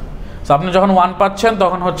তো আপনি যখন 1 পাচ্ছেন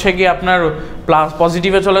তখন হচ্ছে গিয়ে আপনার প্লাস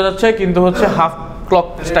পজিটিভে চলে যাচ্ছে, কিন্তু হচ্ছে হাফ ক্লক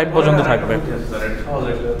টাইপ পর্যন্ত থাকবে।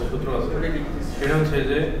 এটা হচ্ছে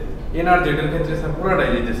যে এনার্জেটের ক্ষেত্রে স্যার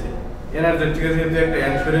পুরোটাই দিতেছে এনার্জেট, ঠিক আছে, কিন্তু একটা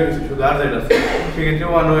অ্যান্সারে গেছে শুধু আরজেট আছে, সেক্ষেত্রে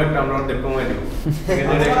ওয়ানও একটা আমরা অর্ধেক কমাই দেব।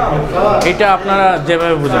 এটা আপনারা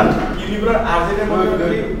যেভাবে বুঝেন, ইউনিপুলার আরজেটের মধ্যে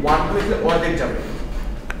 1 হইলে অর্ধেক যাবে,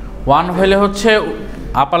 1 হইলে হচ্ছে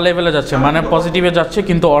আপার লেভেলে যাচ্ছে, মানে পজিটিভে যাচ্ছে,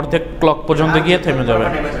 কিন্তু অর্ধেক ক্লক পর্যন্ত গিয়ে থেমে যাবে,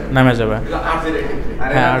 নেমে যাবে।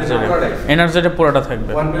 হ্যাঁ আরজেড এনার্জেটে পুরোটা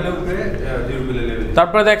থাকবে। 1 পেলে উপরে 0 পেলে লেভেল।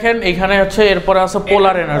 তারপরে দেখেন এখানে হচ্ছে এরপরে আছে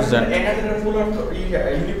পোলার এনার্জেট।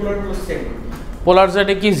 পোলার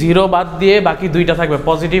জেটে কি 0 বাদ দিয়ে বাকি দুইটা থাকবে,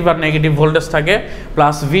 পজিটিভ আর নেগেটিভ ভোল্টেজ থাকে,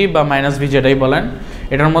 প্লাস ভি বা মাইনাস ভি যেটাই বলেন।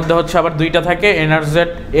 এটার মধ্যে হচ্ছে আবার দুইটা থাকে,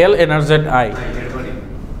 এনার্জেট এল, এনার্জেট আই।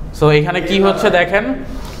 সো এখানে কি হচ্ছে দেখেন,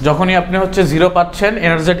 যখনই আপনি হচ্ছে 0 পাচ্ছেন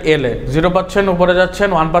এনার্জেট এল এ, 0 পাচ্ছেন উপরে যাচ্ছেন,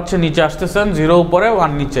 1 পাচ্ছেন নিচে আসতেছেন, 0 উপরে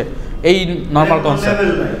 1 নিচে, এই নর্মাল কনসেপ্ট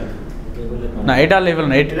না, এটা লেভেল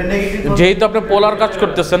না। যেহেতু আপনি পোলার কাজ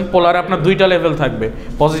করতেছেন, পোলারে আপনার দুইটা লেভেল থাকবে,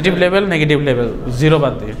 পজিটিভ লেভেল, নেগেটিভ লেভেল, 0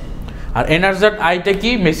 বাদ দিয়ে। আর এনার্জেট আইটা কি,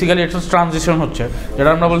 বেসিক্যালি এটা ট্রানজিশন হচ্ছে, যেটা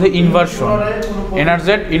আমরা বলতে ইনভার্সন,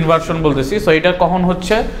 এনার্জেট ইনভার্সন বলতেছি। সো এটা কখন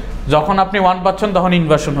হচ্ছে, যখন আপনি 1 পাচ্ছেন তখন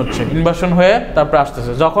ইনভার্সন হচ্ছে, ইনভার্সন হয়ে তারপরে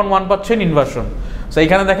আসতেছে, যখন 1 পাচ্ছেন ইনভার্সন। সো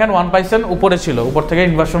এইখানে দেখেন 1 পাইছেন উপরে ছিল, উপর থেকে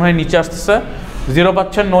ইনভার্সন হয়ে নিচে আসতেছে, 0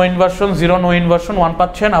 পাচ্ছেন নো ইনভার্সন, 0 নো ইনভার্সন, 1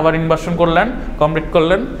 পাচ্ছেন আবার ইনভার্সন করলেন, কমপ্লিট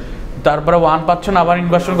করলেন, তারপরে 1 পাচ্ছেন আবার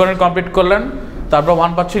ইনভার্সন করেন, কমপ্লিট করলেন, তারপর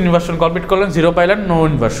 1 পাচ্ছেন ইনভার্সন কমপ্লিট করলেন, 0 পাইলেন, নো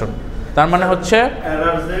ইনভার্সন। তার মানে হচ্ছে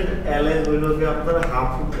এনার্জেট এল এ হইলো কি আপনার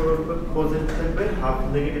হাফ উপরে পজিটিভ থাকবে, হাফ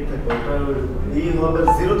নেগেটিভ থাকবে, ওটা এই হবে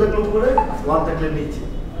 0 থাকলে উপরে, 1 থাকলে নিচে।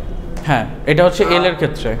 হ্যাঁ এটা হচ্ছে এল এর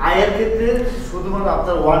ক্ষেত্রে। আই এর ক্ষেত্রে শুধুমাত্র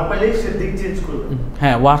আপনার 1 পাইলেই সে দিক চেঞ্জ করবে।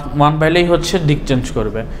 হ্যাঁ 1 পাইলেই হচ্ছে দিক চেঞ্জ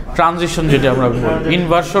করবে, ট্রানজিশন যেটা আমরা বলি,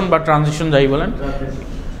 ইনভার্সন বা ট্রানজিশন যাই বলেন,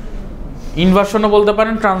 ইনভার্সনও বলতে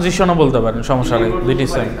পারেন, ট্রানজিশনও বলতে পারেন, সমস্যা নেই, দুইটি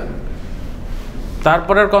সেম।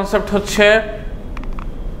 তারপরের কনসেপ্ট হচ্ছে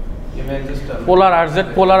পোলার আরজেড।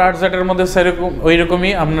 পোলার আরজেডের মধ্যে সেরকম ওই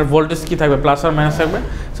রকমই আপনার ভোল্টেজ কি থাকবে, প্লাস আর মাইনাস থাকবে।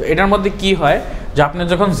 সো এটার মধ্যে কি হয় যে আপনি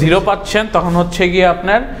যখন 0 পাচ্ছেন তখন হচ্ছে গিয়ে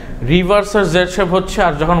আপনার রিভার্সের জেড শেপ হচ্ছে,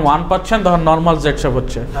 আর যখন 1 পাচ্ছেন তখন নর্মাল জেড শেপ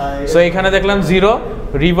হচ্ছে। সো এখানে দেখলেন 0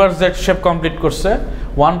 রিভার্স জেড শেপ কমপ্লিট করছে,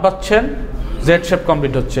 1 পাচ্ছেন জেড শেপ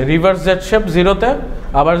কমপ্লিট হচ্ছে, রিভার্স জেড শেপ 0-তে,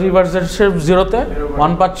 আবার রিভার্স জেড শেপ 0-তে,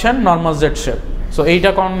 1 পাচ্ছেন নর্মাল জেড শেপ। সো এইটা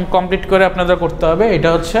কমপ্লিট করে আপনাদের করতে হবে, এটা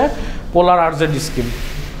হচ্ছে পোলার আরজেড স্কিম।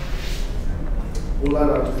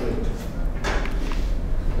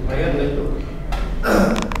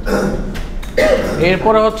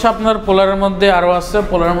 এরপরে হচ্ছে আপনার পোলারের মধ্যে আরও আছে,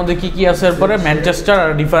 পোলারের মধ্যে কি কি আছে এরপরে, ম্যানচেস্টার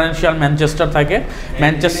আর ডিফারেন্সিয়াল ম্যানচেস্টার থাকে।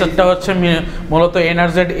 ম্যানচেস্টারটা হচ্ছে মূলত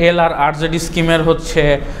এনার্জেড এল আর আরজেড স্কিমের হচ্ছে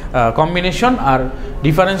কম্বিনেশন, আর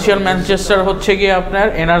ডিফারেন্সিয়াল ম্যানচেস্টার হচ্ছে গিয়ে আপনার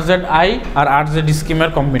এনার্জেড আই আর আরজেড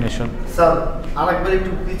স্কিমের কম্বিনেশন। স্যার আরেকবার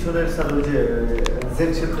একটু পিছনের স্যার ওই যে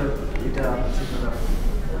জেড শেপটা, এটা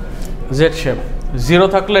জেড শেপ 0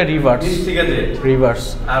 থাকলে রিভার্স, রিভার্স,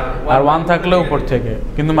 আর 1 থাকলে উপর থেকে,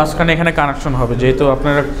 কিন্তু মাঝখানে এখানে কানেকশন হবে, যেহেতু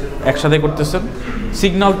আপনারা একসাথে করতেছেন,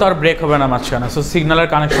 সিগন্যাল তো আর ব্রেক হবে না মাঝখানে, সো সিগন্যালের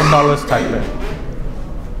কানেকশনটা অলওয়েজ থাকবে।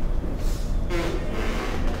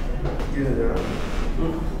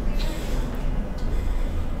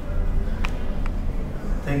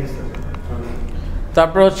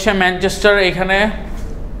 তারপর হচ্ছে ম্যানচেস্টার, এখানে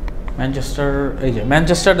ম্যানচেস্টার, এই যে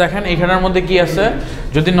ম্যানচেস্টার দেখেন এখানের মধ্যে কি আছে,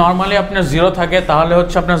 যদি নর্মালি আপনার 0 থাকে তাহলে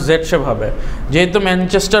হচ্ছে আপনার জেড শেপ হবে, যেহেতু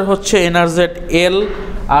ম্যানচেস্টার হচ্ছে এনার্জেড এল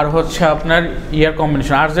আর হচ্ছে আপনার ইয়ার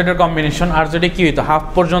কম্বিনেশন, আরজেডের কম্বিনেশন। আরজেডে কি হইতো, হাফ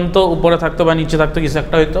পর্যন্ত উপরে থাকতো বা নিচে থাকতো, কিছু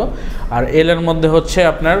একটা হইতো, আর এল এর মধ্যে হচ্ছে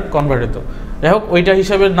আপনার কনভার্ট হতো। যাই হোক ওইটা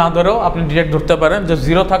হিসাবে না ধরেও আপনি ডিরেক্ট ধরতে পারেন যে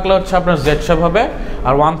 0 থাকলে হচ্ছে আপনার জেড শেপ হবে,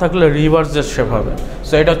 আর 1 থাকলে রিভার্স জেড শেপ হবে।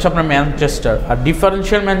 সো এটা হচ্ছে আপনার ম্যানচেস্টার। আর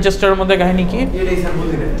ডিফারেন্সিয়াল ম্যানচেস্টারের মধ্যে কাহিনী কি,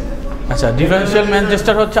 আচ্ছা ডিফারেন্সিয়াল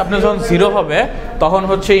ম্যানচেস্টার হচ্ছে আপনার যখন 0 হবে তখন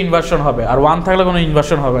হচ্ছে ইনভার্সন হবে, আর 1 থাকলে কোনো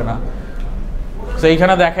ইনভার্সন হবে না। তো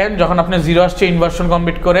এইখানে দেখেন যখন আপনি 0 আসছে ইনভার্সন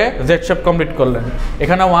কমপ্লিট করে জেড শেপ কমপ্লিট করলেন,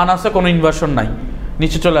 এখানে 1 আছে কোনো ইনভার্সন নাই,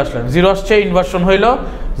 নিচে চলে আসলেন, 0 আসছে ইনভার্সন হইলো,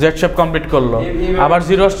 জেড শেপ কমপ্লিট করলো, আবার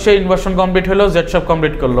 0 আসছে ইনভার্সন কমপ্লিট হলো, জেড শেপ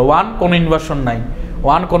কমপ্লিট করলো, 1 কোনো ইনভার্সন নাই,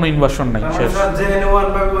 1 কোনো ইনভার্সন নাই, শেষ।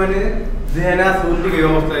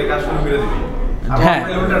 হ্যাঁ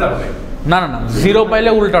না না না, 0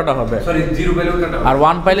 পাইলে উল্টাটা হবে, সরি 0 পাইলে উল্টাটা, আর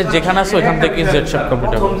 1 পাইলে যেখানে আছে ওইখান থেকে জেড শেপ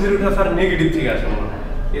কমপ্লিট হবে। প্রথম 0টা স্যার নেগেটিভ থেকে আসে,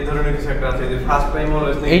 এই ধরনের কিছু একটা আছে যে ফার্স্ট টাইম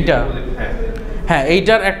অলওয়েজ এইটা হ্যাঁ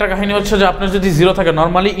এইটার একটা কাহিনী হচ্ছে যে আপনার যদি জিরো থাকে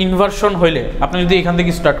নর্মালি ইনভার্সন হইলে আপনি যদি এখান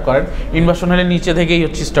থেকে স্টার্ট করেন ইনভার্সন হলে নিচে থেকেই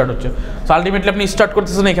হচ্ছে স্টার্ট হচ্ছে সো আলটিমেটলি আপনি স্টার্ট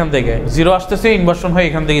করতেছেন এখান থেকে জিরো আসতেছে ইনভার্সন হয়ে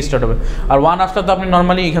এখান থেকে স্টার্ট হবে আর ওয়ান আসলে তো আপনি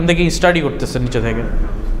নর্মালি এখান থেকে স্টার্টই করতেছেন নিচে থেকে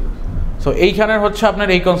সো এইখানের হচ্ছে আপনার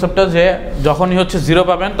এই কনসেপ্টটা যে যখনই হচ্ছে জিরো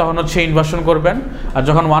পাবেন তখন হচ্ছে ইনভার্সন করবেন আর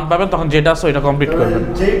যখন ওয়ান পাবেন তখন যেটা আছে ওইটা কমপ্লিট করবেন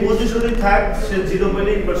যেই পজিশনে থাক সে জিরো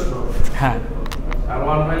পেলে ইনভার্সন হবে হ্যাঁ আর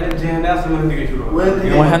ওয়ান ফাইলে যেখানে আছে ওখান থেকে শুরু হবে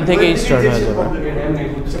ওখান থেকেই স্টার্ট হয়ে যাবে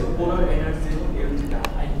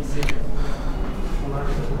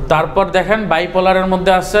তারপর দেখেন বাইপোলারের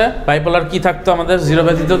মধ্যে আছে বাইপোলার কি থাকতো আমাদের জিরো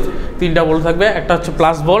ব্যতীত তিনটা ভোল্ট থাকবে একটা হচ্ছে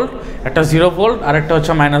প্লাস ভোল্ট একটা জিরো ভোল্ট আর একটা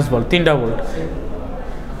হচ্ছে মাইনাস ভোল্ট তিনটা ভোল্ট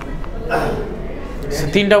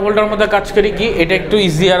তিনটা ভোল্টের মধ্যে কাজ করি কি এটা একটু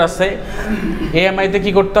ইজিয়ার আছে এএমআইতে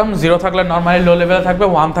কি করতাম জিরো থাকলে নর্মালি লো লেভেলে থাকবে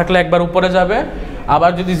ওয়ান থাকলে একবার উপরে যাবে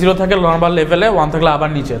আবার যদি জিরো থাকে নর্মাল লেভেলে ওয়ান থাকলে আবার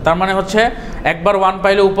নিচে তার মানে হচ্ছে একবার ওয়ান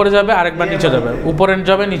পাইলে উপরে যাবে আরেকবার নিচে যাবে উপরে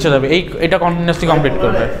যাবে নিচে যাবে এটা কন্টিনিউয়াসলি কমপ্লিট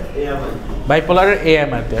করবে বাইপোলারের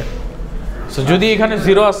এএমআইতে সো যদি এখানে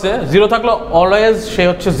জিরো আছে জিরো থাকলে অলওয়েজ সে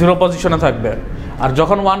হচ্ছে জিরো পজিশনে থাকবে আর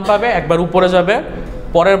যখন ওয়ান পাবে একবার উপরে যাবে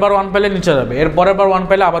পরের বার ওয়ান পাইলে নিচে যাবে এর পরের বার ওয়ান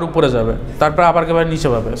পাইলে আবার উপরে যাবে তারপর আবার একবার নিচে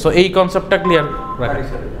পাবে সো এই কনসেপ্টটা ক্লিয়ার রাখে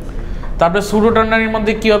তারপরে সুডো টার্নারির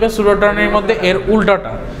মধ্যে কি হবে সুডো টার্নারির মধ্যে এর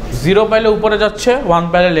উল্টাটা জিরো পাইলে উপরে যাচ্ছে ওয়ান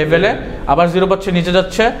পাইলে লেভেলে আবার জিরো পাচ্ছে নিচে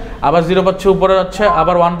যাচ্ছে আবার জিরো পাচ্ছে উপরে যাচ্ছে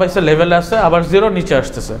আবার ওয়ান পাইছে লেভেলে আসছে আবার জিরো নিচে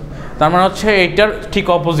আসতেছে তার মানে হচ্ছে এইটার ঠিক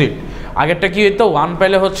অপোজিট আগেরটা কি হইতো ওয়ান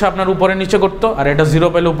পাইলে হচ্ছে আপনার উপরে নিচে করতো আর এটা জিরো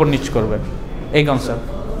পাইলে উপর নিচে করবে এই কনসেপ্ট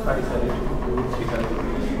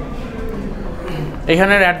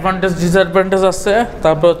এখানের অ্যাডভান্টেজ ডিসঅ্যাডভান্টেজ আছে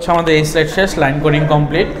তারপর হচ্ছে আমাদের এই স্লাইড শেষ লাইন কোডিং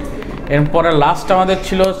কমপ্লিট এরপরে লাস্ট আমাদের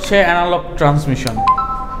ছিল হচ্ছে অ্যানালগ ট্রান্সমিশন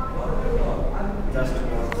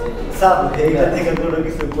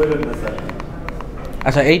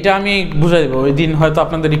আচ্ছা এইটা আমি বুঝাই দেবো ওই দিন হয়তো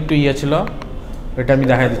আপনাদের একটু ইয়ে ছিল এটা আমি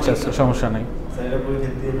দেখাই দিচ্ছি আজকে সমস্যা নেই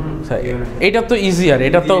এটা তো ইজিয়ার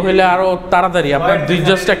এটা তো হইলে আরো তাড়াতাড়ি আপনার দুই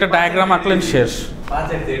জাস্ট একটা ডায়াগ্রাম আঁকলেন শেষ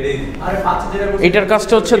এটার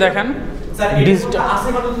কাজটা হচ্ছে দেখেন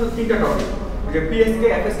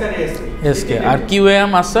এসকে আর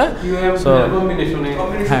কিউএম আছে সো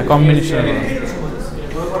হ্যাঁ কম্বিনেশন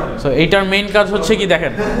সো এইটার মেইন কাজ হচ্ছে কি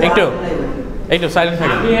দেখেন একটু সাইলেন্ট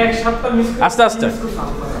থাকেন আস্তে আস্তে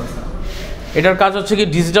এটার কাজ হচ্ছে কি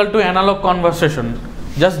digital two analogue conversation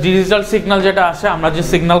just digital signal যেটা আসে আমরা যে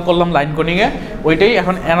সিগন্যাল করলাম লাইন কোডিংয়ে ওইটাই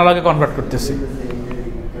এখন অ্যানালগে কনভার্ট করতেছি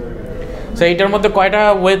সো এইটার মধ্যে কয়টা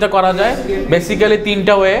ওয়েতে করা যায় বেসিক্যালি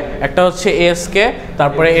তিনটা ওয়ে একটা হচ্ছে এএসকে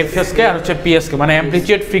তারপরে এফএসকে আর হচ্ছে পিএসকে মানে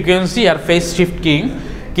অ্যামপ্লিটিউড ফ্রিকোয়েন্সি আর ফেজ শিফট কিং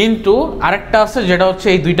কিন্তু আরেকটা আছে যেটা হচ্ছে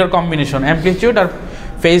এই দুইটার কম্বিনেশন অ্যামপ্লিটিউড আর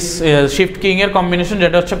ফেজ শিফট কিং এর কম্বিনেশন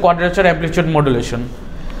যেটা হচ্ছে কোয়াড্রেচার অ্যামপ্লিটিউড মডুলেশন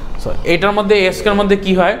সো এটার মধ্যে এএসকের মধ্যে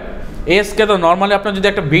কি হয় এএসকে তো নর্মালি আপনার যদি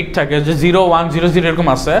একটা বিট থাকে যে 0100 এরকম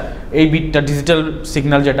আছে এই বিটটা ডিজিটাল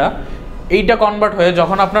সিগন্যাল যেটা এইটা কনভার্ট হয়ে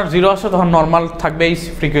যখন আপনার জিরো আসে তখন নর্মাল থাকবে এই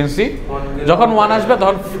ফ্রিকোয়েন্সি যখন ওয়ান আসবে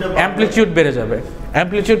তখন অ্যামপ্লিটিউড বেড়ে যাবে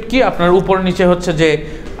অ্যামপ্লিটিউড কি আপনার উপর নিচে হচ্ছে যে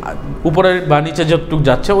উপরের বা নিচে যতটুকু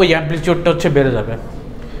যাচ্ছে ওই অ্যামপ্লিটিউডটা হচ্ছে বেড়ে যাবে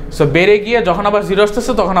সো বেড়ে গিয়ে যখন আবার জিরো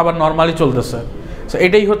আসতেছে তখন আবার নর্মালি চলতেছে সো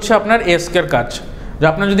এটাই হচ্ছে আপনার এসকের কাজ যে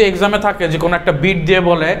আপনার যদি এক্সামে থাকে যে কোনো একটা বিট দিয়ে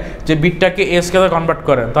বলে যে বিটটাকে এসকেতে কনভার্ট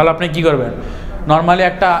করেন তাহলে আপনি কী করবেন নর্মালি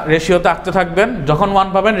একটা রেশিওতে আঁকতে থাকবেন যখন ওয়ান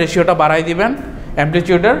পাবেন রেশিওটা বাড়াই দিবেন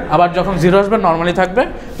অ্যামপ্লিটিউডের আবার যখন জিরো আসবে নর্মালি থাকবে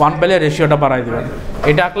ওয়ান পেলে রেশিওটা বাড়াই দেবেন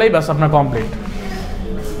এটা আঁকলেই ব্যাস আপনার কমপ্লিট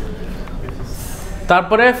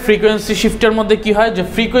তারপরে ফ্রিকোয়েন্সি শিফটের মধ্যে কি হয় যে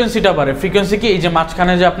ফ্রিকোয়েন্সিটা বাড়ে ফ্রিকোয়েন্সি কি এই যে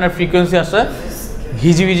মাঝখানে যে আপনার ফ্রিকোয়েন্সি আছে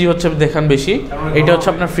হিজিবিজি হচ্ছে দেখান বেশি এটা হচ্ছে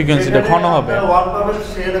আপনার ফ্রিকোয়েন্সিটা ঘন হবে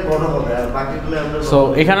সো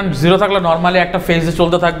এখানে জিরো থাকলে নর্মালি একটা ফেজে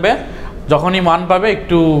চলতে থাকবে যখনই ওয়ান পাবে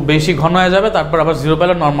একটু বেশি ঘন হয়ে যাবে তারপর আবার জিরো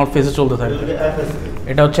পেলে নর্মাল ফেজে চলতে থাকবে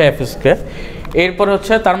এটা হচ্ছে এফএসকে এরপরে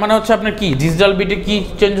হচ্ছে তার মানে হচ্ছে আপনার কি ডিজিটাল বিটে কি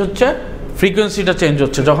চেঞ্জ হচ্ছে ফ্রিকোয়েন্সিটা চেঞ্জ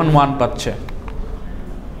হচ্ছে যখন ওয়ান পাচ্ছে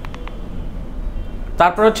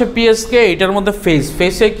তারপর হচ্ছে পিএসকে এটার মধ্যে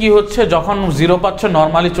ফেজে কি হচ্ছে যখন জিরো পাচ্ছে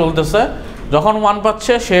নর্মালি চলতেছে যখন ওয়ান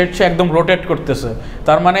পাচ্ছে সে হচ্ছে একদম রোটেট করতেছে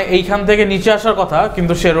তার মানে এইখান থেকে নিচে আসার কথা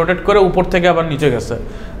কিন্তু সে রোটেট করে উপর থেকে আবার নিচে গেছে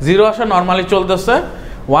জিরো আসা নর্মালি চলতেছে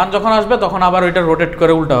ওয়ান যখন আসবে তখন আবার ওইটা রোটেট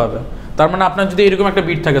করে উল্টা হবে তার মানে আপনার যদি এরকম একটা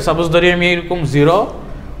বিট থাকে সাপোজ ধরি আমি এরকম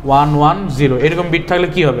 0-1-1-0 এরকম বিট থাকলে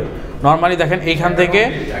কি হবে নর্মালি দেখেন এইখান থেকে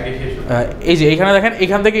এই যে এইখানে দেখেন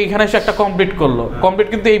এখান থেকে এখানে এসে একটা কমপ্লিট করলো কমপ্লিট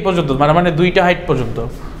কিন্তু এই পর্যন্ত মানে দুইটা হাইট পর্যন্ত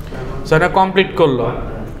সো এটা কমপ্লিট করলো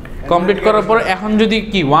কমপ্লিট করার পর এখন যদি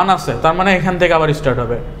কি ওয়ান আসে তার মানে এখান থেকে আবার স্টার্ট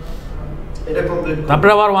হবে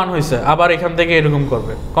তারপরে আবার ওয়ান হয়েছে আবার এখান থেকে এরকম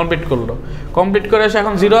করবে কমপ্লিট করলো কমপ্লিট করে এসে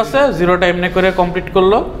এখন জিরো আছে জিরোটা এমনি করে কমপ্লিট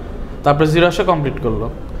করলো তারপরে 0 আসে কমপ্লিট করলো।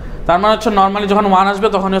 তার মানে হচ্ছে নর্মালি যখন 1 আসবে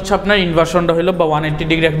তখন হচ্ছে আপনার ইনভার্সনটা হলো বা 180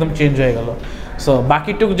 ডিগ্রি একদম চেঞ্জ হয়ে গেল। সো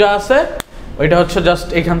বাকিটুক যা আছে ওইটা হচ্ছে জাস্ট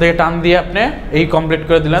এইখান থেকে টান দিয়ে আপনি এই কমপ্লিট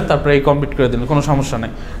করে দিলেন, তারপরে এই কমপ্লিট করে দিলেন, কোনো সমস্যা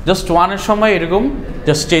নেই। জাস্ট 1 এর সময় এরকম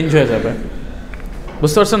জাস্ট চেঞ্জ হয়ে যাবে।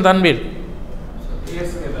 বুঝতে পারছেন তানবীর?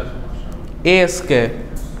 এএসকে,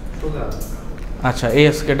 আচ্ছা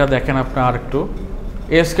এএসকেটা দেখেন আপনার আর একটু।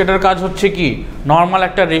 এএসকেটার কাজ হচ্ছে কি, নর্মাল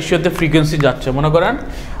একটা রেশিওতে ফ্রিকোয়েন্সি যাচ্ছে, মনে করেন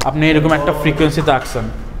আপনি এরকম একটা ফ্রিকোয়েন্সিতে আঁকছেন।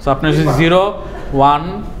 সো আপনি যদি 0 1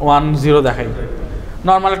 1 0 দেখাই,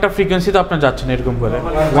 নর্মাল একটা ফ্রিকোয়েন্সিতে আপনি যাচ্ছেন এরকম করে,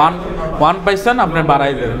 1 পাইছেন আপনি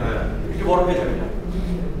বাড়াই দেবেন,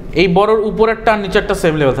 এই বড়র উপরেরটা আর নিচেরটা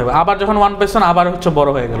সেম লেভেল থাকবে। আবার যখন 1 পাইছেন আবার হচ্ছে বড়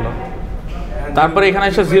হয়ে গেল, তারপরে এখানে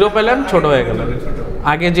এসে 0 পেলেন, ছোট হয়ে গেল।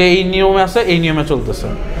 আগে যে এই নিয়মে আছে এই নিয়মে চলতেছে।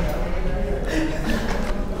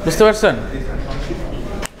 বুঝতে পারছেন?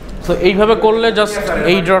 তো এইভাবে করলে জাস্ট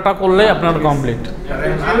এই ড্রটা করলে আপনার কমপ্লিট।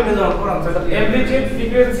 অ্যামপ্লিটিউড,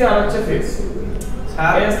 ফ্রিকোয়েন্সি আর হচ্ছে ফেজ।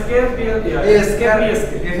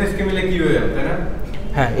 এএসকে মিলে কি হয় তাই না?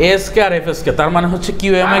 হ্যাঁ, এএসকে আর এফএসকে, তার মানে হচ্ছে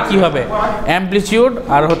কিউএম এ কি হবে, অ্যামপ্লিটিউড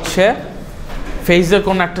আর হচ্ছে ফেজের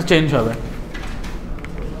কোন একটা চেঞ্জ হবে।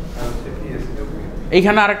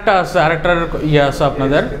 এইখানে আরেকটা আছে, আরেকটার ইয়ে আছে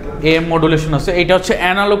আপনাদের এএম মডুলেশন আছে। এটা হচ্ছে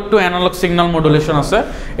analogue two analog signal modulation আছে।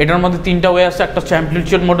 এটার মধ্যে 3টা ওয়ে আছে, একটা হচ্ছে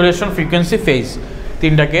amplitude modulation, frequency, phase,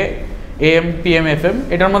 3টাকে am PM FM.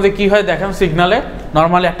 এটার মধ্যে কি হয় দেখেন, সিগনালে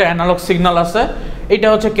নর্মালি একটা অ্যানালগ সিগন্যাল আছে, এটা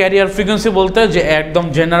হচ্ছে ক্যারিয়ার ফ্রিকোয়েন্সি বলতে যে একদম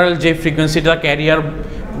জেনারেল যে ফ্রিকোয়েন্সিটা ক্যারিয়ার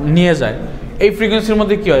নিয়ে যায়। এই ফ্রিকোয়েন্সির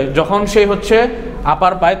মধ্যে কি হয়, যখন সেই হচ্ছে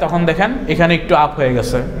আপার পায় তখন দেখেন এখানে একটু আপ হয়ে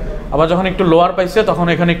গেছে, আবার যখন একটু লোয়ার পাইছে তখন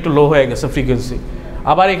এখানে একটু লো হয়ে গেছে ফ্রিকোয়েন্সি,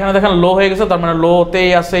 আবার এখানে দেখেন লো হয়ে গেছে, তার মানে লোতেই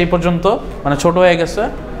আছে এই পর্যন্ত, মানে ছোট হয়ে গেছে।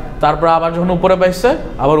 তারপর আবার যখন উপরে পাইছে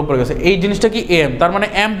আবার উপরে গেছে। এই জিনিসটা কি এম, তার মানে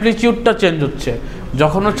অ্যামপ্লিটিউডটা চেঞ্জ হচ্ছে।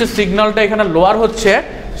 যখন হচ্ছে সিগন্যালটা এখানে লোয়ার হচ্ছে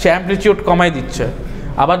সে অ্যামপ্লিটিউড কমাই দিচ্ছে,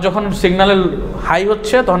 আবার যখন সিগন্যালে হাই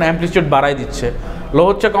হচ্ছে তখন অ্যামপ্লিটিউড বাড়াই দিচ্ছে, লো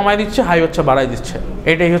হচ্ছে কমাই দিচ্ছে, হাই হচ্ছে বাড়াই দিচ্ছে।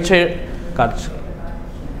 এটাই হচ্ছে কাজ।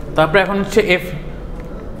 তারপরে এখন হচ্ছে এফ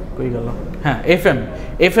কই গেল, হ্যাঁ এফএম।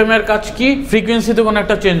 এফএম এর কাজ কি, ফ্রিকোয়েন্সিতে কোনো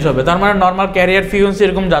একটা চেঞ্জ হবে, তার মানে নর্মাল ক্যারিয়ার ফ্রিকোয়েন্সি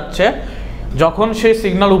এরকম যাচ্ছে, যখন সে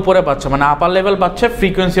সিগন্যাল উপরে পাচ্ছে মানে আপার লেভেল পাচ্ছে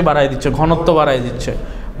ফ্রিকোয়েন্সি বাড়াই দিচ্ছে, ঘনত্ব বাড়াই দিচ্ছে,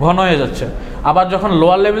 ঘন হয়ে যাচ্ছে। আবার যখন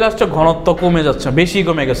লোয়ার লেভেল আসছে ঘনত্ব কমে যাচ্ছে, বেশি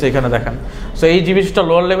কমে গেছে এখানে দেখেন। সো এই জিনিসটা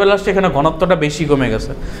লোয়ার লেভেল আসছে, এখানে ঘনত্বটা বেশি কমে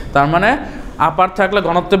গেছে, তার মানে আপার থাকলে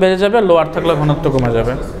ঘনত্ব বেড়ে যাবে, লোয়ার থাকলে ঘনত্ব কমে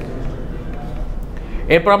যাবে।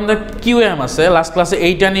 এরপর আমাদের কিউএম আছে, লাস্ট ক্লাসে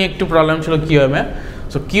এইটা নিয়ে একটু প্রবলেম ছিল কিউএমে।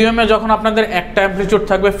 সো কিউএমে যখন আপনাদের একটা অ্যামপ্লিটিউড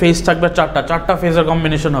থাকবে, ফেজ থাকবে চারটা ফেজের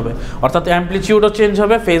কম্বিনেশন হবে, অর্থাৎ অ্যামপ্লিটিউডও চেঞ্জ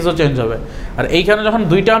হবে, ফেজও চেঞ্জ হবে। আর এইখানে যখন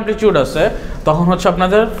 2টা অ্যামপ্লিটিউড আছে তখন হচ্ছে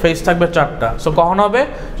আপনাদের ফেজ থাকবে 4টা। সো কখন হবে,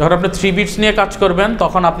 যখন আপনি 3 বিটস নিয়ে কাজ করবেন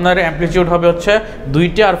তখন আপনার অ্যামপ্লিটিউড হবে হচ্ছে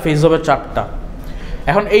 2টা আর ফেজ হবে 4টা।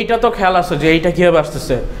 এখন এইটা তো খেয়াল আছে যে এইটা কীভাবে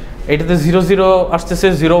আসতেছে, এইটাতে 0 0 আসতেছে,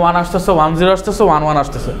 0 1 আসতেছে, 1 0 আসতেছে, 1 1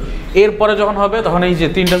 আসতেছে। এরপরে যখন হবে তখন এই যে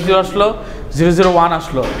 3টা 0 আসলো, 0 0 1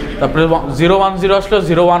 আসলো, তারপরে 0 1 0 আসলো,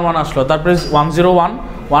 0 1 1 আসলো, তারপরে 1 0 1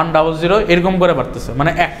 1 0 0 এরকম করে বাড়তেছে,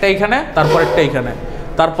 মানে একটা এখানে, তারপরেরটা এইখানে,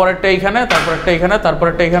 তারপরেরটা এইখানে, তারপরেরটা এইখানে,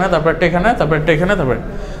 তারপরেরটা এখানে, তারপরেরটা এখানে, তারপরেরটা এখানে, তারপরে।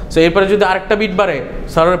 সো এরপরে যদি আরেকটা বিট বাড়ে,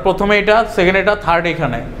 স্যার প্রথমে এটা, সেকেন্ড এটা, থার্ড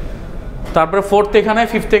এখানে, তারপরে 4th এখানে,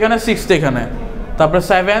 5th এখানে, 6th এখানে, তারপরে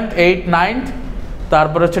 7th 8th 9th,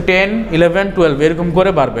 তারপরে হচ্ছে 10 11 12 এরকম করে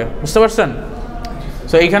বাড়বে। বুঝতে পারছেন?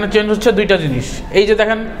 সো এইখানে চেঞ্জ হচ্ছে 2টা জিনিস। এই যে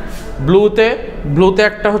দেখেন ব্লুতে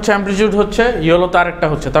একটা হচ্ছে অ্যামপ্লিটিউড হচ্ছে, ইয়েলোতে আরেকটা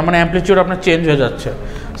হচ্ছে, তার মানে অ্যামপ্লিটিউড আপনার চেঞ্জ হয়ে যাচ্ছে।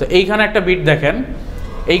 সো এইখানে একটা বিট দেখেন,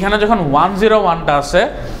 এইখানে যখন 101টা আছে,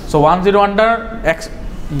 সো 101টার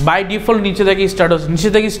বাই ডিফল্ট নিচে থেকে স্টার্ট হচ্ছে, নিচে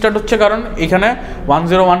থেকে স্টার্ট হচ্ছে কারণ এখানে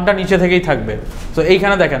 101টা নিচে থেকেই থাকবে। সো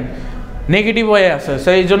এইখানে দেখেন নেগেটিভ হয়ে আছে,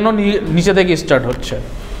 সেই জন্য নিচে থেকে স্টার্ট হচ্ছে।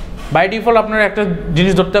 বাই ডিফল্ট আপনারা একটা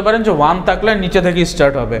জিনিস ধরতে পারেন যে 1 থাকলে নিচে থেকে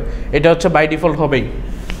স্টার্ট হবে, এটা হচ্ছে বাই ডিফল্ট হবেই।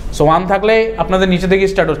 সো 1 থাকলে আপনাদের নিচে থেকে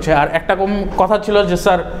স্টার্ট হচ্ছে। আর একটা কথা ছিল যে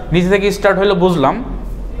স্যার নিচে থেকে স্টার্ট হলে বুঝলাম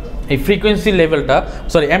এই ফ্রিকোয়েন্সি লেভেলটা,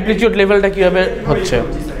 সরি অ্যামপ্লিটিউড লেভেলটা কীভাবে হচ্ছে।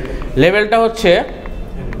 লেভেলটা হচ্ছে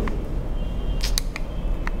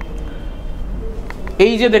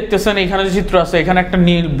এই যে দেখতেছেন এইখানে যে চিত্র আছে, এখানে একটা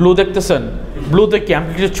নীল ব্লু দেখতেছেন, ব্লুতে কি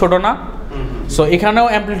অ্যামপ্লিটিউড ছোট না? সো এখানেও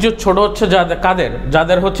অ্যামপ্লিটিউড ছোট হচ্ছে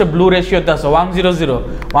যাদের হচ্ছে ব্লু রেশিওতে আছে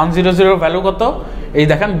 100 ভ্যালু কত, এই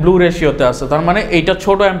দেখেন ব্লু রেশিওতে আছে, তার মানে এইটা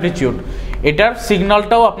ছোট অ্যামপ্লিটিউড, এটার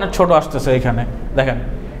সিগন্যালটাও আপনার ছোট আসতেছে। এখানে দেখেন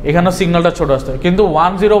এখানেও সিগন্যালটা ছোট আসতেছে, কিন্তু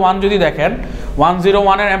 101 যদি দেখেন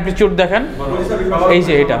 101 এর অ্যামপ্লিটিউড দেখেন, এই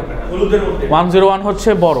যে এটা 101 হচ্ছে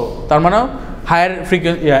বড়, তার মানে হায়ার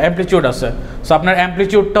ফ্রিকোয়েন্সি অ্যামপ্লিটিউড আছে। সো আপনার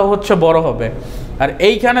অ্যামপ্লিটিউডটাও হচ্ছে বড় হবে। আর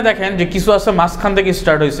এইখানে দেখেন যে কিছু আছে মাঝখান থেকে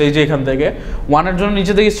স্টার্ট হয়েছে, এই যে এখান থেকে 1 এর জন্য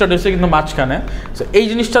নিচে থেকে স্টার্ট হয়েছে কিন্তু মাঝখানে। সো এই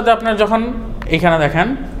জিনিসটাতে আপনার যখন এইখানে দেখেন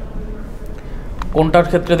কোনটার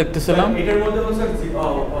ক্ষেত্রে দেখতেছিলাম, এটার মধ্যে হচ্ছে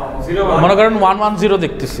 0 মনে করেন 110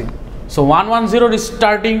 দেখতেছি। সো 110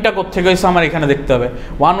 স্টার্টিংটা কোত্থেকে হয়েছে আমার এখানে দেখতে হবে,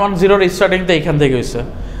 110 স্টার্টিংটা এইখান থেকে হয়েছে।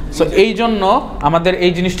 সো এই জন্য আমাদের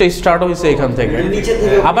এই জিনিসটা স্টার্ট হয়েছে এখান থেকে।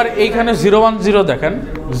 আবার এইখানে 010 দেখেন,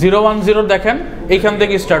 010 দেখেন এইখান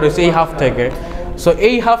থেকে স্টার্ট হয়েছে, এই হাফ থেকে। সো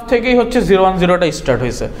এই হাফ থেকেই হচ্ছে 010টা স্টার্ট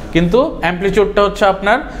হয়েছে, কিন্তু অ্যাম্পলিটিউডটা হচ্ছে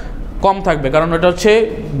আপনার কম থাকবে, কারণ ওটা হচ্ছে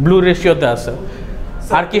ব্লু রেশিওতে আছে।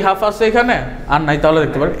 আর কি হাফ আছে এখানে? আর নাই, তাহলে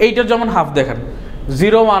দেখতে পারেন এইটার যেমন হাফ দেখেন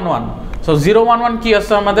 011। সো 011 কি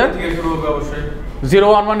আছে আমাদের?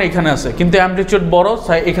 011 এখানে আছে, কিন্তু অ্যাম্পলিটিউড বড়,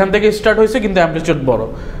 এখান থেকে স্টার্ট হয়েছে কিন্তু অ্যাম্পলিটিউড বড়।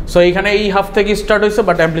 সো এখানে এই হাফ থেকে স্টার্ট হয়েছে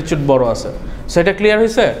বাট অ্যাম্পলিটিউড বড় আছে। সো এটা ক্লিয়ার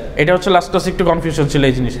হয়েছে? এটা হচ্ছে লাস্ট ক্লাসে একটু কনফিউশন ছিল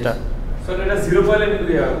এই জিনিসটা। সো এটা 0 পয়েন্ট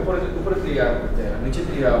উপরে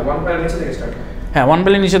নিচে 1 পয়েন্ট নিচে থেকে স্টার্ট। হ্যাঁ, 1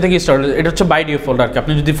 ভ্যালি নিচে থেকে স্টার্ট, এটা হচ্ছে বাই ডিফল্ট আর কি,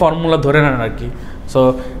 আপনি যদি ফর্মুলা ধরে নেন আর কি। সো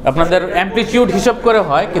আপনাদের অ্যাম্পলিটিউড হিসাব করে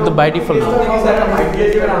হয়, কিন্তু বাই ডিফল্ট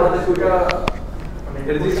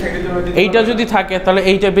এইটা যদি থাকে তাহলে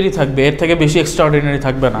এই টাইপেরই থাকবে, এর থেকে বেশি এক্সট্রাঅর্ডিনারি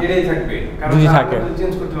থাকবে না। এটাই থাকবে, কারণ যদি থাকে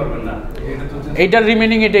চেঞ্জ করতে পারবেন না। এইটার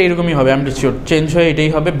রিমেনিং এটা এরকমই হবে, অ্যাম্পলিটিউড চেঞ্জ হয়ে এটাই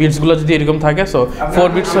হবে। বিটসগুলো যদি এরকম থাকে, সো 4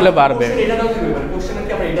 বিটস হলে বাড়বে।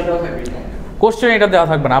 কোশ্চেন এটা দেওয়া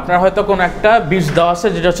থাকবে না, আপনার হয়তো কোনো একটা বিটস দেওয়া আছে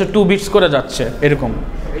যেটা হচ্ছে 2 বিটস করে যাচ্ছে এরকম।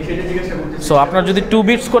 সো আপনার যদি 2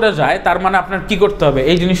 বিটস করে যায়, তার মানে আপনার কি করতে হবে,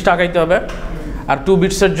 এই জিনিসটা আঁকাইতে হবে। আর 2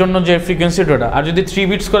 বিটসের জন্য যে ফ্রিকোয়েন্সিটা ওটা, আর যদি 3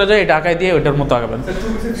 বিটস করে যায় এটা আঁকাই দিয়ে ওইটার মতো আঁকাবেন।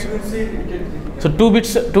 সো 2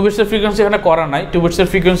 বিটসের ফ্রিকোয়েন্সি এখানে করা নাই। 2 বিটসের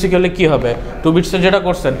ফ্রিকোয়েন্সি হলে কি হবে, 2 বিটসের যেটা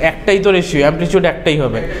করছেন একটাই তো রেশিও, অ্যাম্পলিটিউড একটাই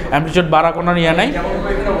হবে, অ্যাম্পলিটিউড বাড়া কোনো ইয়ে নাই।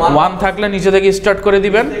 1 থাকলে নিচে থেকে স্টার্ট করে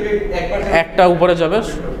দিবেন, একটা উপরে যাবে।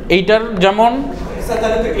 এইটার যেমন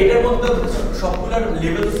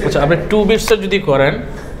আচ্ছা, আপনি 2 বিটসের যদি করেন,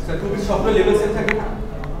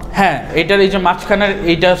 হ্যাঁ এইটার এই যে মাঝখানের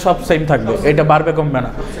এইটা সব সেম থাকবে, এটা বাড়বে কমবে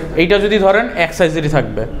না। এইটা যদি ধরেন এক সাইজেরই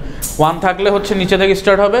থাকবে, 1 থাকলে হচ্ছে নিচে থেকে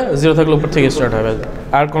স্টার্ট হবে, 0 থাকলে উপর থেকে স্টার্ট হবে,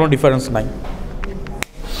 আর কোনো ডিফারেন্স নাই।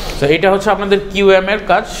 তো এটা হচ্ছে আপনাদের কিউএম এর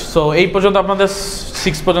কাজ। সো এই পর্যন্ত আপনাদের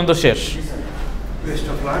 6 পর্যন্ত শেষ। Best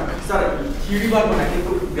of luck sir. Theory পারবো না,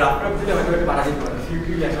 কিন্তু গ্রাফটা দিলে হয়তো একটু বাড়া যেতে পারে।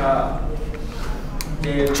 থিওরি লেখা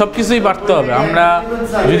সব কিছুই বাড়তে হবে। আমরা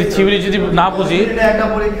যদি থিওরি যদি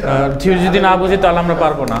না বুঝি, তাহলে আমরা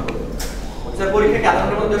পারবো না। স্যার পরীক্ষা কি আধা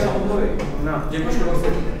ঘন্টার মধ্যে সম্ভব হবে? না, যে প্রশ্ন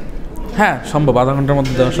করছেন হ্যাঁ সম্ভব, আধা ঘন্টার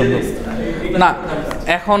মধ্যে দেওয়া সম্ভব না।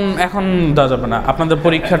 এখন দেওয়া যাবে না, আপনাদের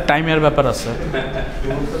পরীক্ষার টাইমের ব্যাপার আছে।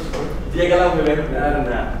 দিয়ে গেলাম বলে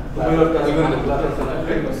না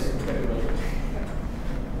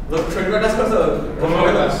শনিবার ক্লাস করছো?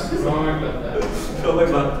 সবাই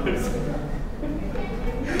বাদ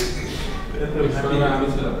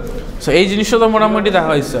সো এই জিনিসটা তো মোটামুটি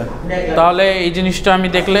দেখা হয়েছে। তাহলে এই জিনিসটা আমি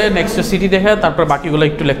দেখলে নেক্সট সিটি দেখে তারপর বাকিগুলো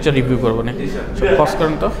একটু লেকচার রিভিউ করবো না। পজ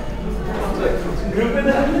করেন তো।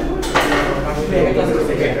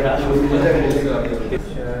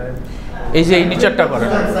 এই যে এই নিচারটা করেন।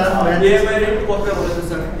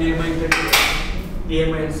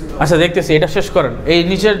 আচ্ছা দেখতেছি, এটা শেষ করেন। এই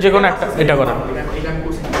নিচের যে কোনো একটা এটা করেন,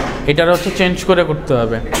 এটার হচ্ছে চেঞ্জ করে করতে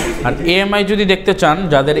হবে। আর এএমআই যদি দেখতে চান,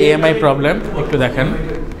 যাদের এএমআই প্রবলেম, একটু দেখেন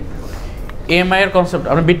এএমআই এর কনসেপ্ট।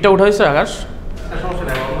 আপনার বিটটা উঠা হয়েছে আকাশ?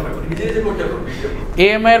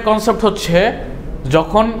 এএমআই এর কনসেপ্ট হচ্ছে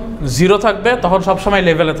যখন 0 থাকবে তখন সবসময়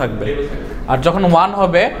লেভেলে থাকবে, আর যখন 1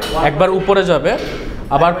 হবে একবার উপরে যাবে,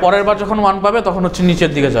 আবার পরের বার যখন 1 পাবে তখন হচ্ছে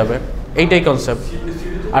নিচের দিকে যাবে। এইটাই কনসেপ্ট।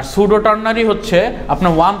 আর সুডো টার্নারি হচ্ছে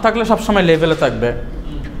আপনার 1 থাকলে সবসময় লেভেলে থাকবে,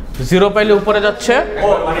 0 পাইলে উপরে যাচ্ছে,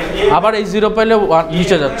 আবার এই 0 পাইলে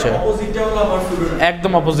নিচে যাচ্ছে,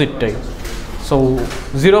 একদম অপোজিটটাই। সো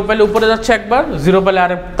 0 পাইলে উপরে যাচ্ছে একবার, 0 পাইলে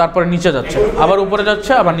আর তারপরে নিচে যাচ্ছে, আবার উপরে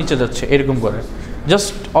যাচ্ছে, আবার নিচে যাচ্ছে, এরকম করে,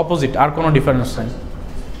 জাস্ট অপোজিট, আর কোনো ডিফারেন্স নেই।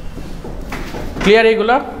 ক্লিয়ার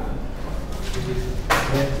এইগুলা?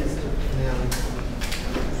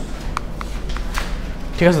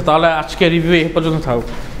 ঠিক আছে, তাহলে আজকে রিভিউ এই পর্যন্ত থাকুক।